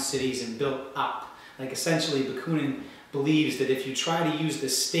 towns, cities, and built up. Like essentially, Bakunin believes that if you try to use the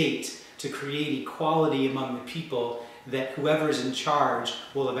state to create equality among the people, that whoever is in charge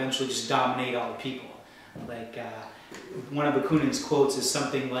will eventually just dominate all the people. Like one of Bakunin's quotes is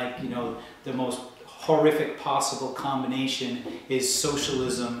something like, the most horrific possible combination is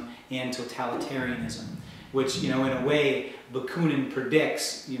socialism and totalitarianism, which, in a way, Bakunin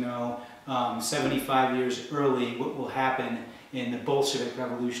predicts, 75 years early what will happen in the Bolshevik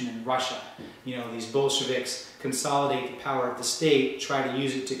Revolution in Russia. You know, these Bolsheviks consolidate the power of the state, try to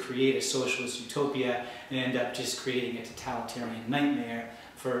use it to create a socialist utopia, and end up just creating a totalitarian nightmare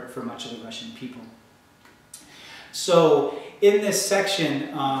for much of the Russian people. So in this section,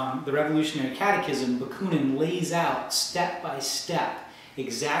 the Revolutionary Catechism, Bakunin lays out step by step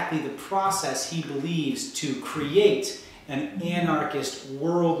exactly the process he believes to create an anarchist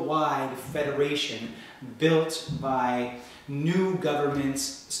worldwide federation built by new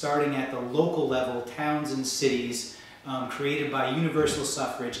governments starting at the local level, towns and cities, created by universal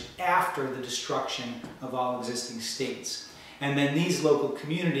suffrage after the destruction of all existing states. And then these local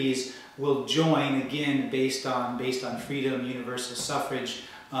communities will join, again, based on freedom, universal suffrage,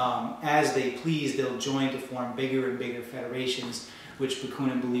 as they please. They'll join to form bigger and bigger federations, which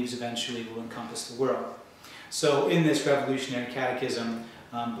Bakunin believes eventually will encompass the world. So in this Revolutionary Catechism,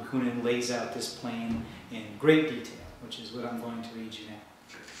 Bakunin lays out this plan in great detail, which is what I'm going to read you now.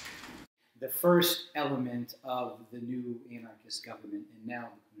 The first element of the new anarchist government, and now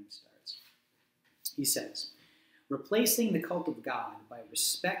Bakunin starts. He says, replacing the cult of God by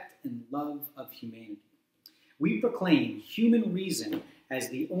respect and love of humanity. We proclaim human reason as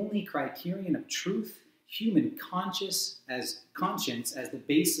the only criterion of truth, human conscience as the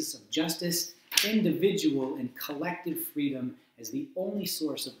basis of justice, individual and collective freedom as the only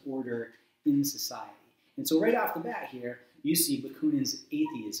source of order in society. And so right off the bat here, you see Bakunin's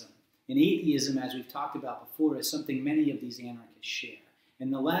atheism. And atheism, as we've talked about before, is something many of these anarchists share. In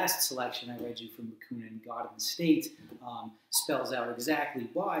the last selection I read you from Bakunin, God and the State, spells out exactly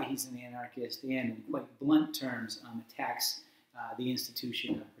why he's an anarchist and, in quite blunt terms, attacks the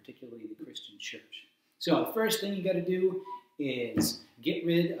institution, particularly the Christian church. So the first thing you got to do is get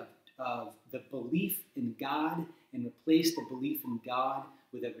rid of the belief in God and replace the belief in God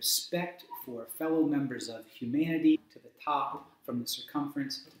with a respect for fellow members of humanity to the top, from the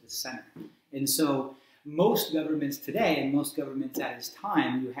circumference to the center. And so most governments today, and most governments at his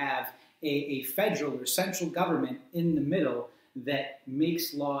time, you have a federal or central government in the middle that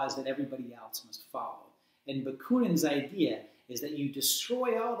makes laws that everybody else must follow. And Bakunin's idea is that you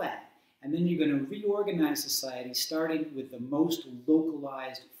destroy all that, and then you're going to reorganize society starting with the most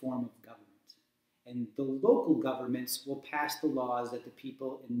localized form of government. And the local governments will pass the laws that the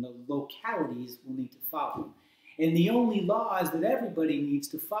people in the localities will need to follow. And the only laws that everybody needs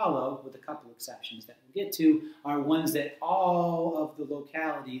to follow, with a couple exceptions that we'll get to, are ones that all of the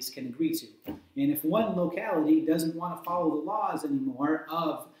localities can agree to. And if one locality doesn't want to follow the laws anymore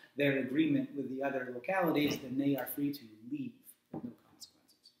of their agreement with the other localities, then they are free to leave with no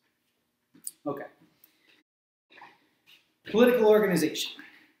consequences. Okay. Political organization.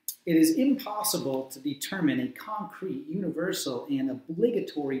 It is impossible to determine a concrete, universal, and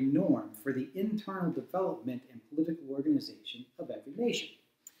obligatory norm for the internal development and political organization of every nation.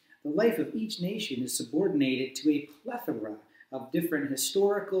 The life of each nation is subordinated to a plethora of different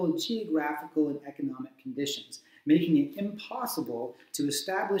historical, geographical, and economic conditions, making it impossible to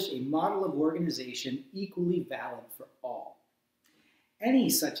establish a model of organization equally valid for all. Any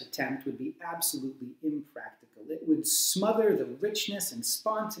such attempt would be absolutely impractical. It would smother the richness and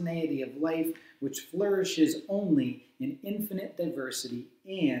spontaneity of life, which flourishes only in infinite diversity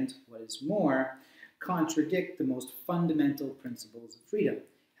and, what is more, contradict the most fundamental principles of freedom.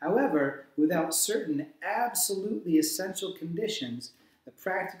 However, without certain absolutely essential conditions, the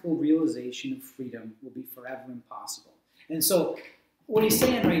practical realization of freedom will be forever impossible. And so what he's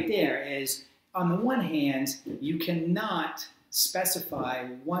saying right there is, on the one hand, you cannot specify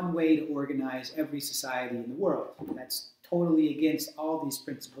one way to organize every society in the world. That's totally against all these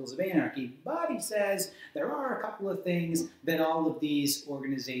principles of anarchy. But he says there are a couple of things that all of these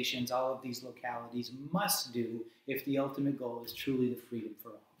organizations, all of these localities must do if the ultimate goal is truly the freedom for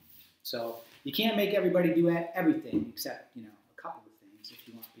all. So you can't make everybody do everything except, a couple of things if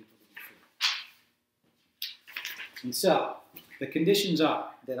you want people to be free. And so the conditions are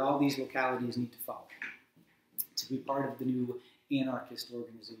that all these localities need to follow to be part of the new anarchist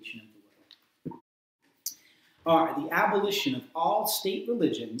organization of the world, are the abolition of all state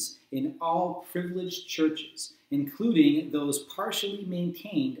religions in all privileged churches, including those partially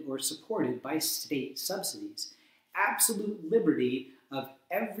maintained or supported by state subsidies, absolute liberty of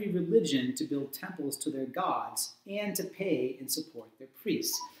every religion to build temples to their gods and to pay and support their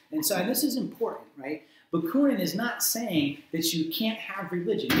priests. And so, and this is important, right? Bakunin is not saying that you can't have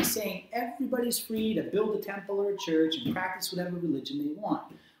religion. He's saying everybody's free to build a temple or a church and practice whatever religion they want.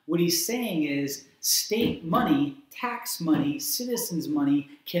 What he's saying is state money, tax money, citizens' money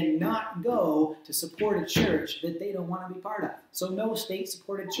cannot go to support a church that they don't want to be part of. So no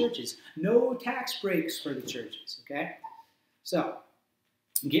state-supported churches, no tax breaks for the churches, okay? So,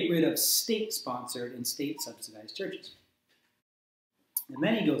 get rid of state-sponsored and state-subsidized churches. And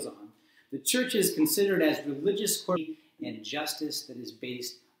then he goes on, the church is considered as religious and justice that is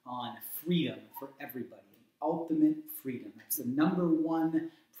based on freedom for everybody, ultimate freedom. That's the number one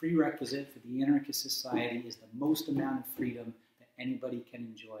prerequisite for the anarchist society, is the most amount of freedom that anybody can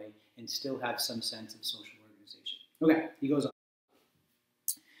enjoy and still have some sense of social organization. Okay, he goes on.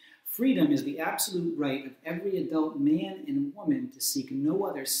 Freedom is the absolute right of every adult man and woman to seek no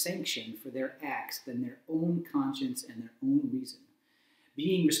other sanction for their acts than their own conscience and their own reason,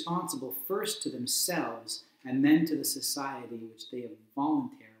 being responsible first to themselves and then to the society which they have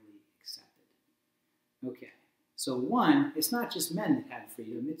voluntarily accepted. Okay, so one, it's not just men that have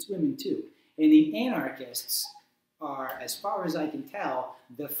freedom, it's women too. And the anarchists are, as far as I can tell,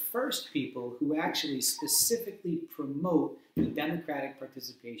 the first people who actually specifically promote the democratic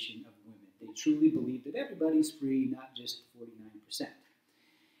participation of women. They truly believe that everybody's free, not just 49%.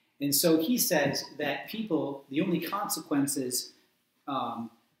 And so he says that people, the only consequences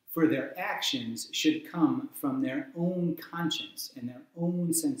for their actions should come from their own conscience and their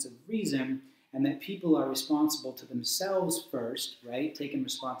own sense of reason, and that people are responsible to themselves first, right? Taking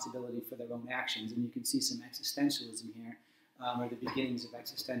responsibility for their own actions. And you can see some existentialism here, or the beginnings of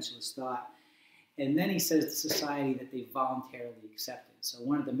existentialist thought. And then he says to society that they voluntarily accepted. So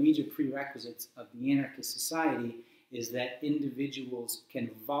one of the major prerequisites of the anarchist society is that individuals can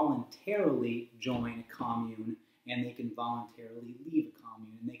voluntarily join a commune, and they can voluntarily leave a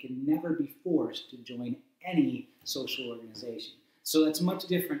commune, and they can never be forced to join any social organization. So that's much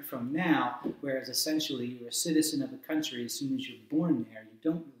different from now, whereas essentially you're a citizen of a country as soon as you're born there.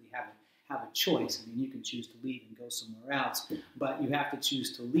 You don't really have a choice. I mean, you can choose to leave and go somewhere else, but you have to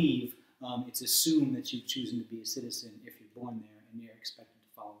choose to leave. It's assumed that you've chosen to be a citizen if you're born there, and you're expected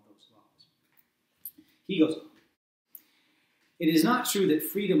to follow those laws. He goes on. It is not true that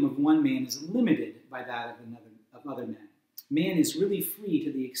freedom of one man is limited by that of other men. Man is really free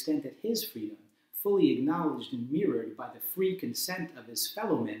to the extent that his freedom, fully acknowledged and mirrored by the free consent of his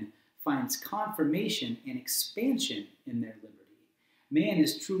fellow men, finds confirmation and expansion in their liberty. Man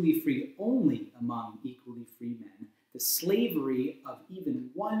is truly free only among equally free men. The slavery of even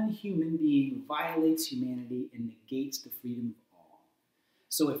one human being violates humanity and negates the freedom of all.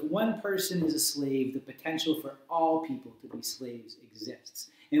 So if one person is a slave, the potential for all people to be slaves exists.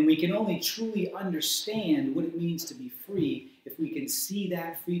 And we can only truly understand what it means to be free if we can see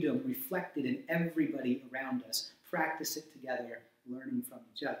that freedom reflected in everybody around us, practice it together, learning from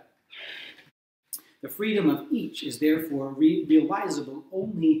each other. The freedom of each is therefore realizable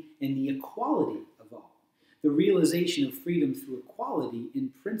only in the equality of all. The realization of freedom through equality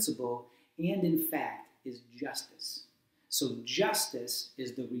in principle and in fact is justice. So justice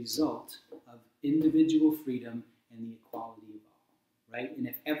is the result of individual freedom and the equality of all, right? And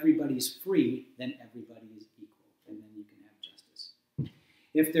if everybody's free, then everybody is equal, and then you can have justice.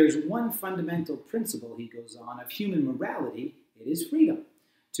 If there's one fundamental principle, he goes on, of human morality, it is freedom.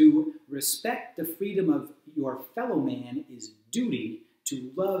 To respect the freedom of your fellow man is duty.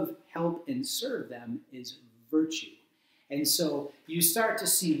 To love, help, and serve them is virtue. And so you start to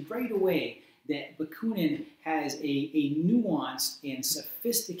see right away that Bakunin has a nuanced and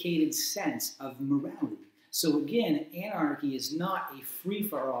sophisticated sense of morality. So again, anarchy is not a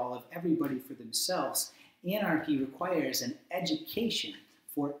free-for-all of everybody for themselves. Anarchy requires an education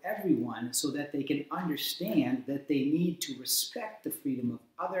for everyone so that they can understand that they need to respect the freedom of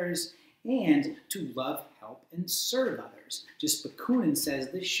others and to love, help, and serve others. Just Bakunin says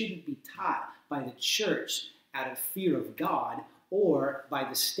this shouldn't be taught by the church out of fear of God or by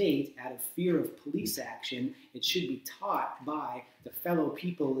the state out of fear of police action. It should be taught by the fellow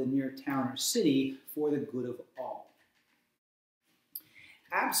people in your town or city for the good of all.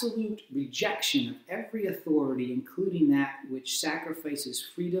 Absolute rejection of every authority, including that which sacrifices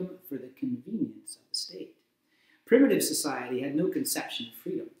freedom for the convenience of the state. Primitive society had no conception of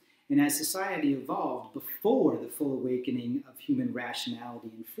freedom, and as society evolved before the full awakening of human rationality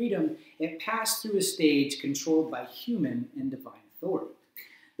and freedom, it passed through a stage controlled by human and divine authority.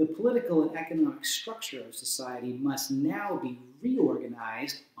 The political and economic structure of society must now be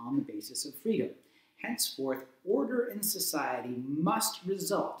reorganized on the basis of freedom. Henceforth, order in society must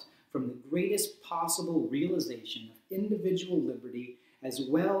result from the greatest possible realization of individual liberty as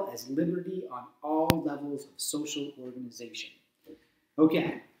well as liberty on all levels of social organization.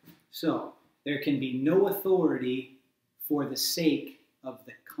 Okay, so there can be no authority for the sake of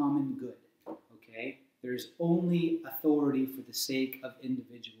the common good, okay? There's only authority for the sake of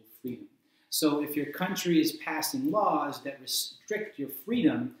individual freedom. So if your country is passing laws that restrict your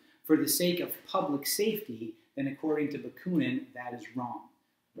freedom for the sake of public safety, then according to Bakunin, that is wrong,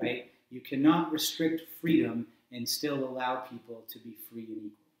 right? You cannot restrict freedom and still allow people to be free and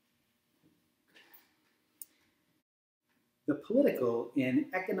equal. The political and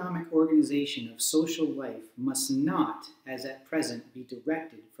economic organization of social life must not, as at present, be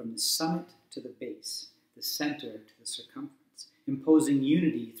directed from the summit to the base, the center to the circumference, imposing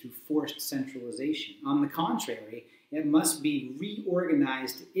unity through forced centralization. On the contrary, it must be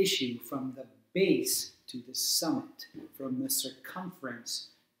reorganized to issue from the base to the summit, from the circumference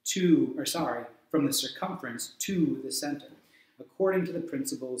to the center, according to the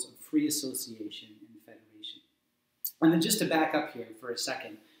principles of free association and federation. And then just to back up here for a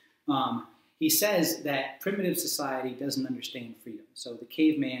second, he says that primitive society doesn't understand freedom. So the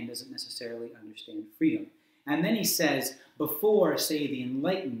caveman doesn't necessarily understand freedom. And then he says, before, say, the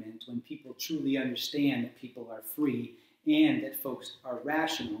Enlightenment, when people truly understand that people are free and that folks are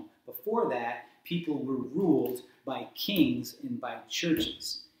rational, before that, people were ruled by kings and by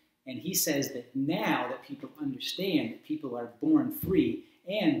churches. And he says that now that people understand that people are born free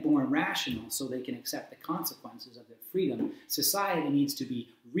and born rational so they can accept the consequences of their freedom, society needs to be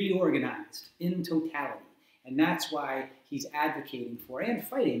reorganized in totality. And that's why he's advocating for and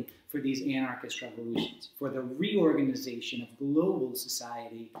fighting for these anarchist revolutions, for the reorganization of global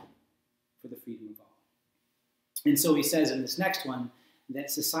society for the freedom of all. And so he says in this next one that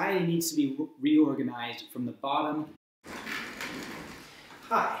society needs to be reorganized from the bottom.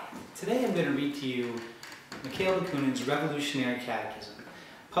 Hi, today I'm going to read to you Mikhail Bakunin's Revolutionary Catechism,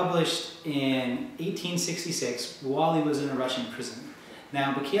 published in 1866 while he was in a Russian prison.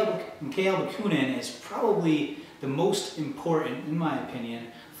 Now, Mikhail Bakunin is probably the most important, in my opinion,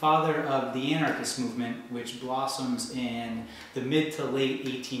 father of the Anarchist movement, which blossoms in the mid to late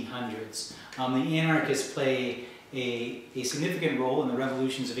 1800s. The Anarchists play a significant role in the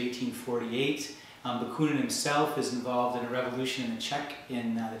revolutions of 1848. Bakunin himself is involved in a revolution in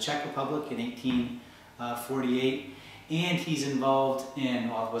the Czech Republic in 1848, and he's involved in,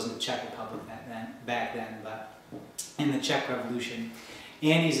 well, it wasn't the Czech Republic back then, but in the Czech Revolution.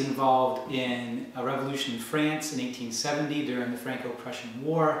 And he's involved in a revolution in France in 1870 during the Franco-Prussian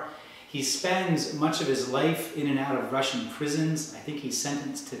War. He spends much of his life in and out of Russian prisons. I think he's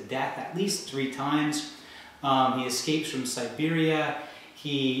sentenced to death at least 3 times. He escapes from Siberia.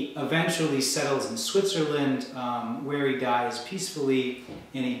 He eventually settles in Switzerland, where he dies peacefully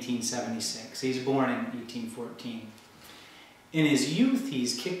in 1876. He's born in 1814. In his youth,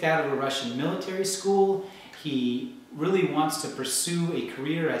 he's kicked out of a Russian military school. He really wants to pursue a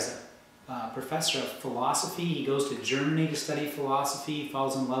career as a professor of philosophy. He goes to Germany to study philosophy,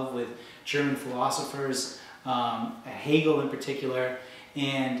 falls in love with German philosophers, Hegel in particular,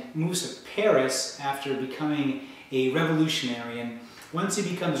 and moves to Paris after becoming a revolutionary. And once he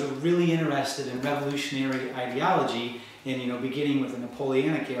becomes really interested in revolutionary ideology, and beginning with the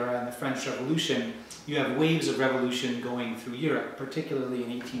Napoleonic era and the French Revolution, you have waves of revolution going through Europe, particularly in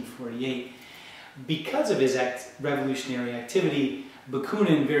 1848. Because of his revolutionary activity,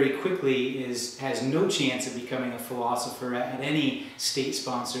 Bakunin very quickly has no chance of becoming a philosopher at any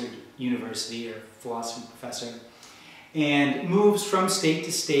state-sponsored university or philosophy professor, and moves from state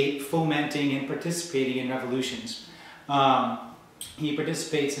to state, fomenting and participating in revolutions. He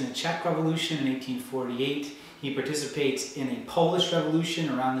participates in a Czech Revolution in 1848. He participates in a Polish Revolution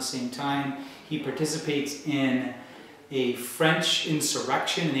around the same time. He participates in a French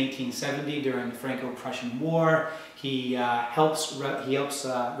insurrection in 1870 during the Franco-Prussian War. He helps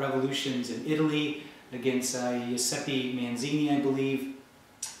revolutions in Italy against Giuseppe Manzini, I believe.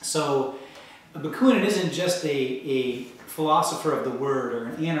 So Bakunin isn't just a philosopher of the word or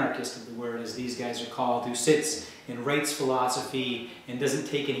an anarchist of the word, as these guys are called, who sits and writes philosophy and doesn't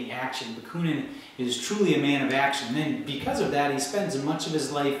take any action. Bakunin is truly a man of action, and because of that, he spends much of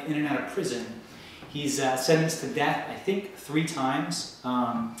his life in and out of prison. He's sentenced to death, I think, 3 times,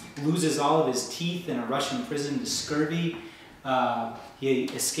 loses all of his teeth in a Russian prison to scurvy. He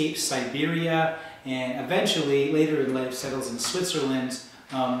escapes Siberia, and eventually, later in life, settles in Switzerland,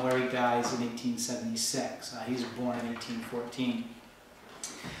 where he dies in 1876. He's born in 1814.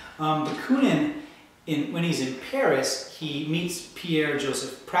 Bakunin, when he's in Paris, he meets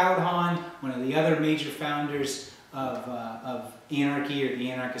Pierre-Joseph Proudhon, one of the other major founders of anarchy or the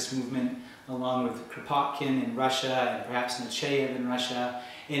anarchist movement, along with Kropotkin in Russia and perhaps Nechayev in Russia.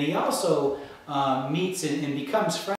 And he also meets and becomes friends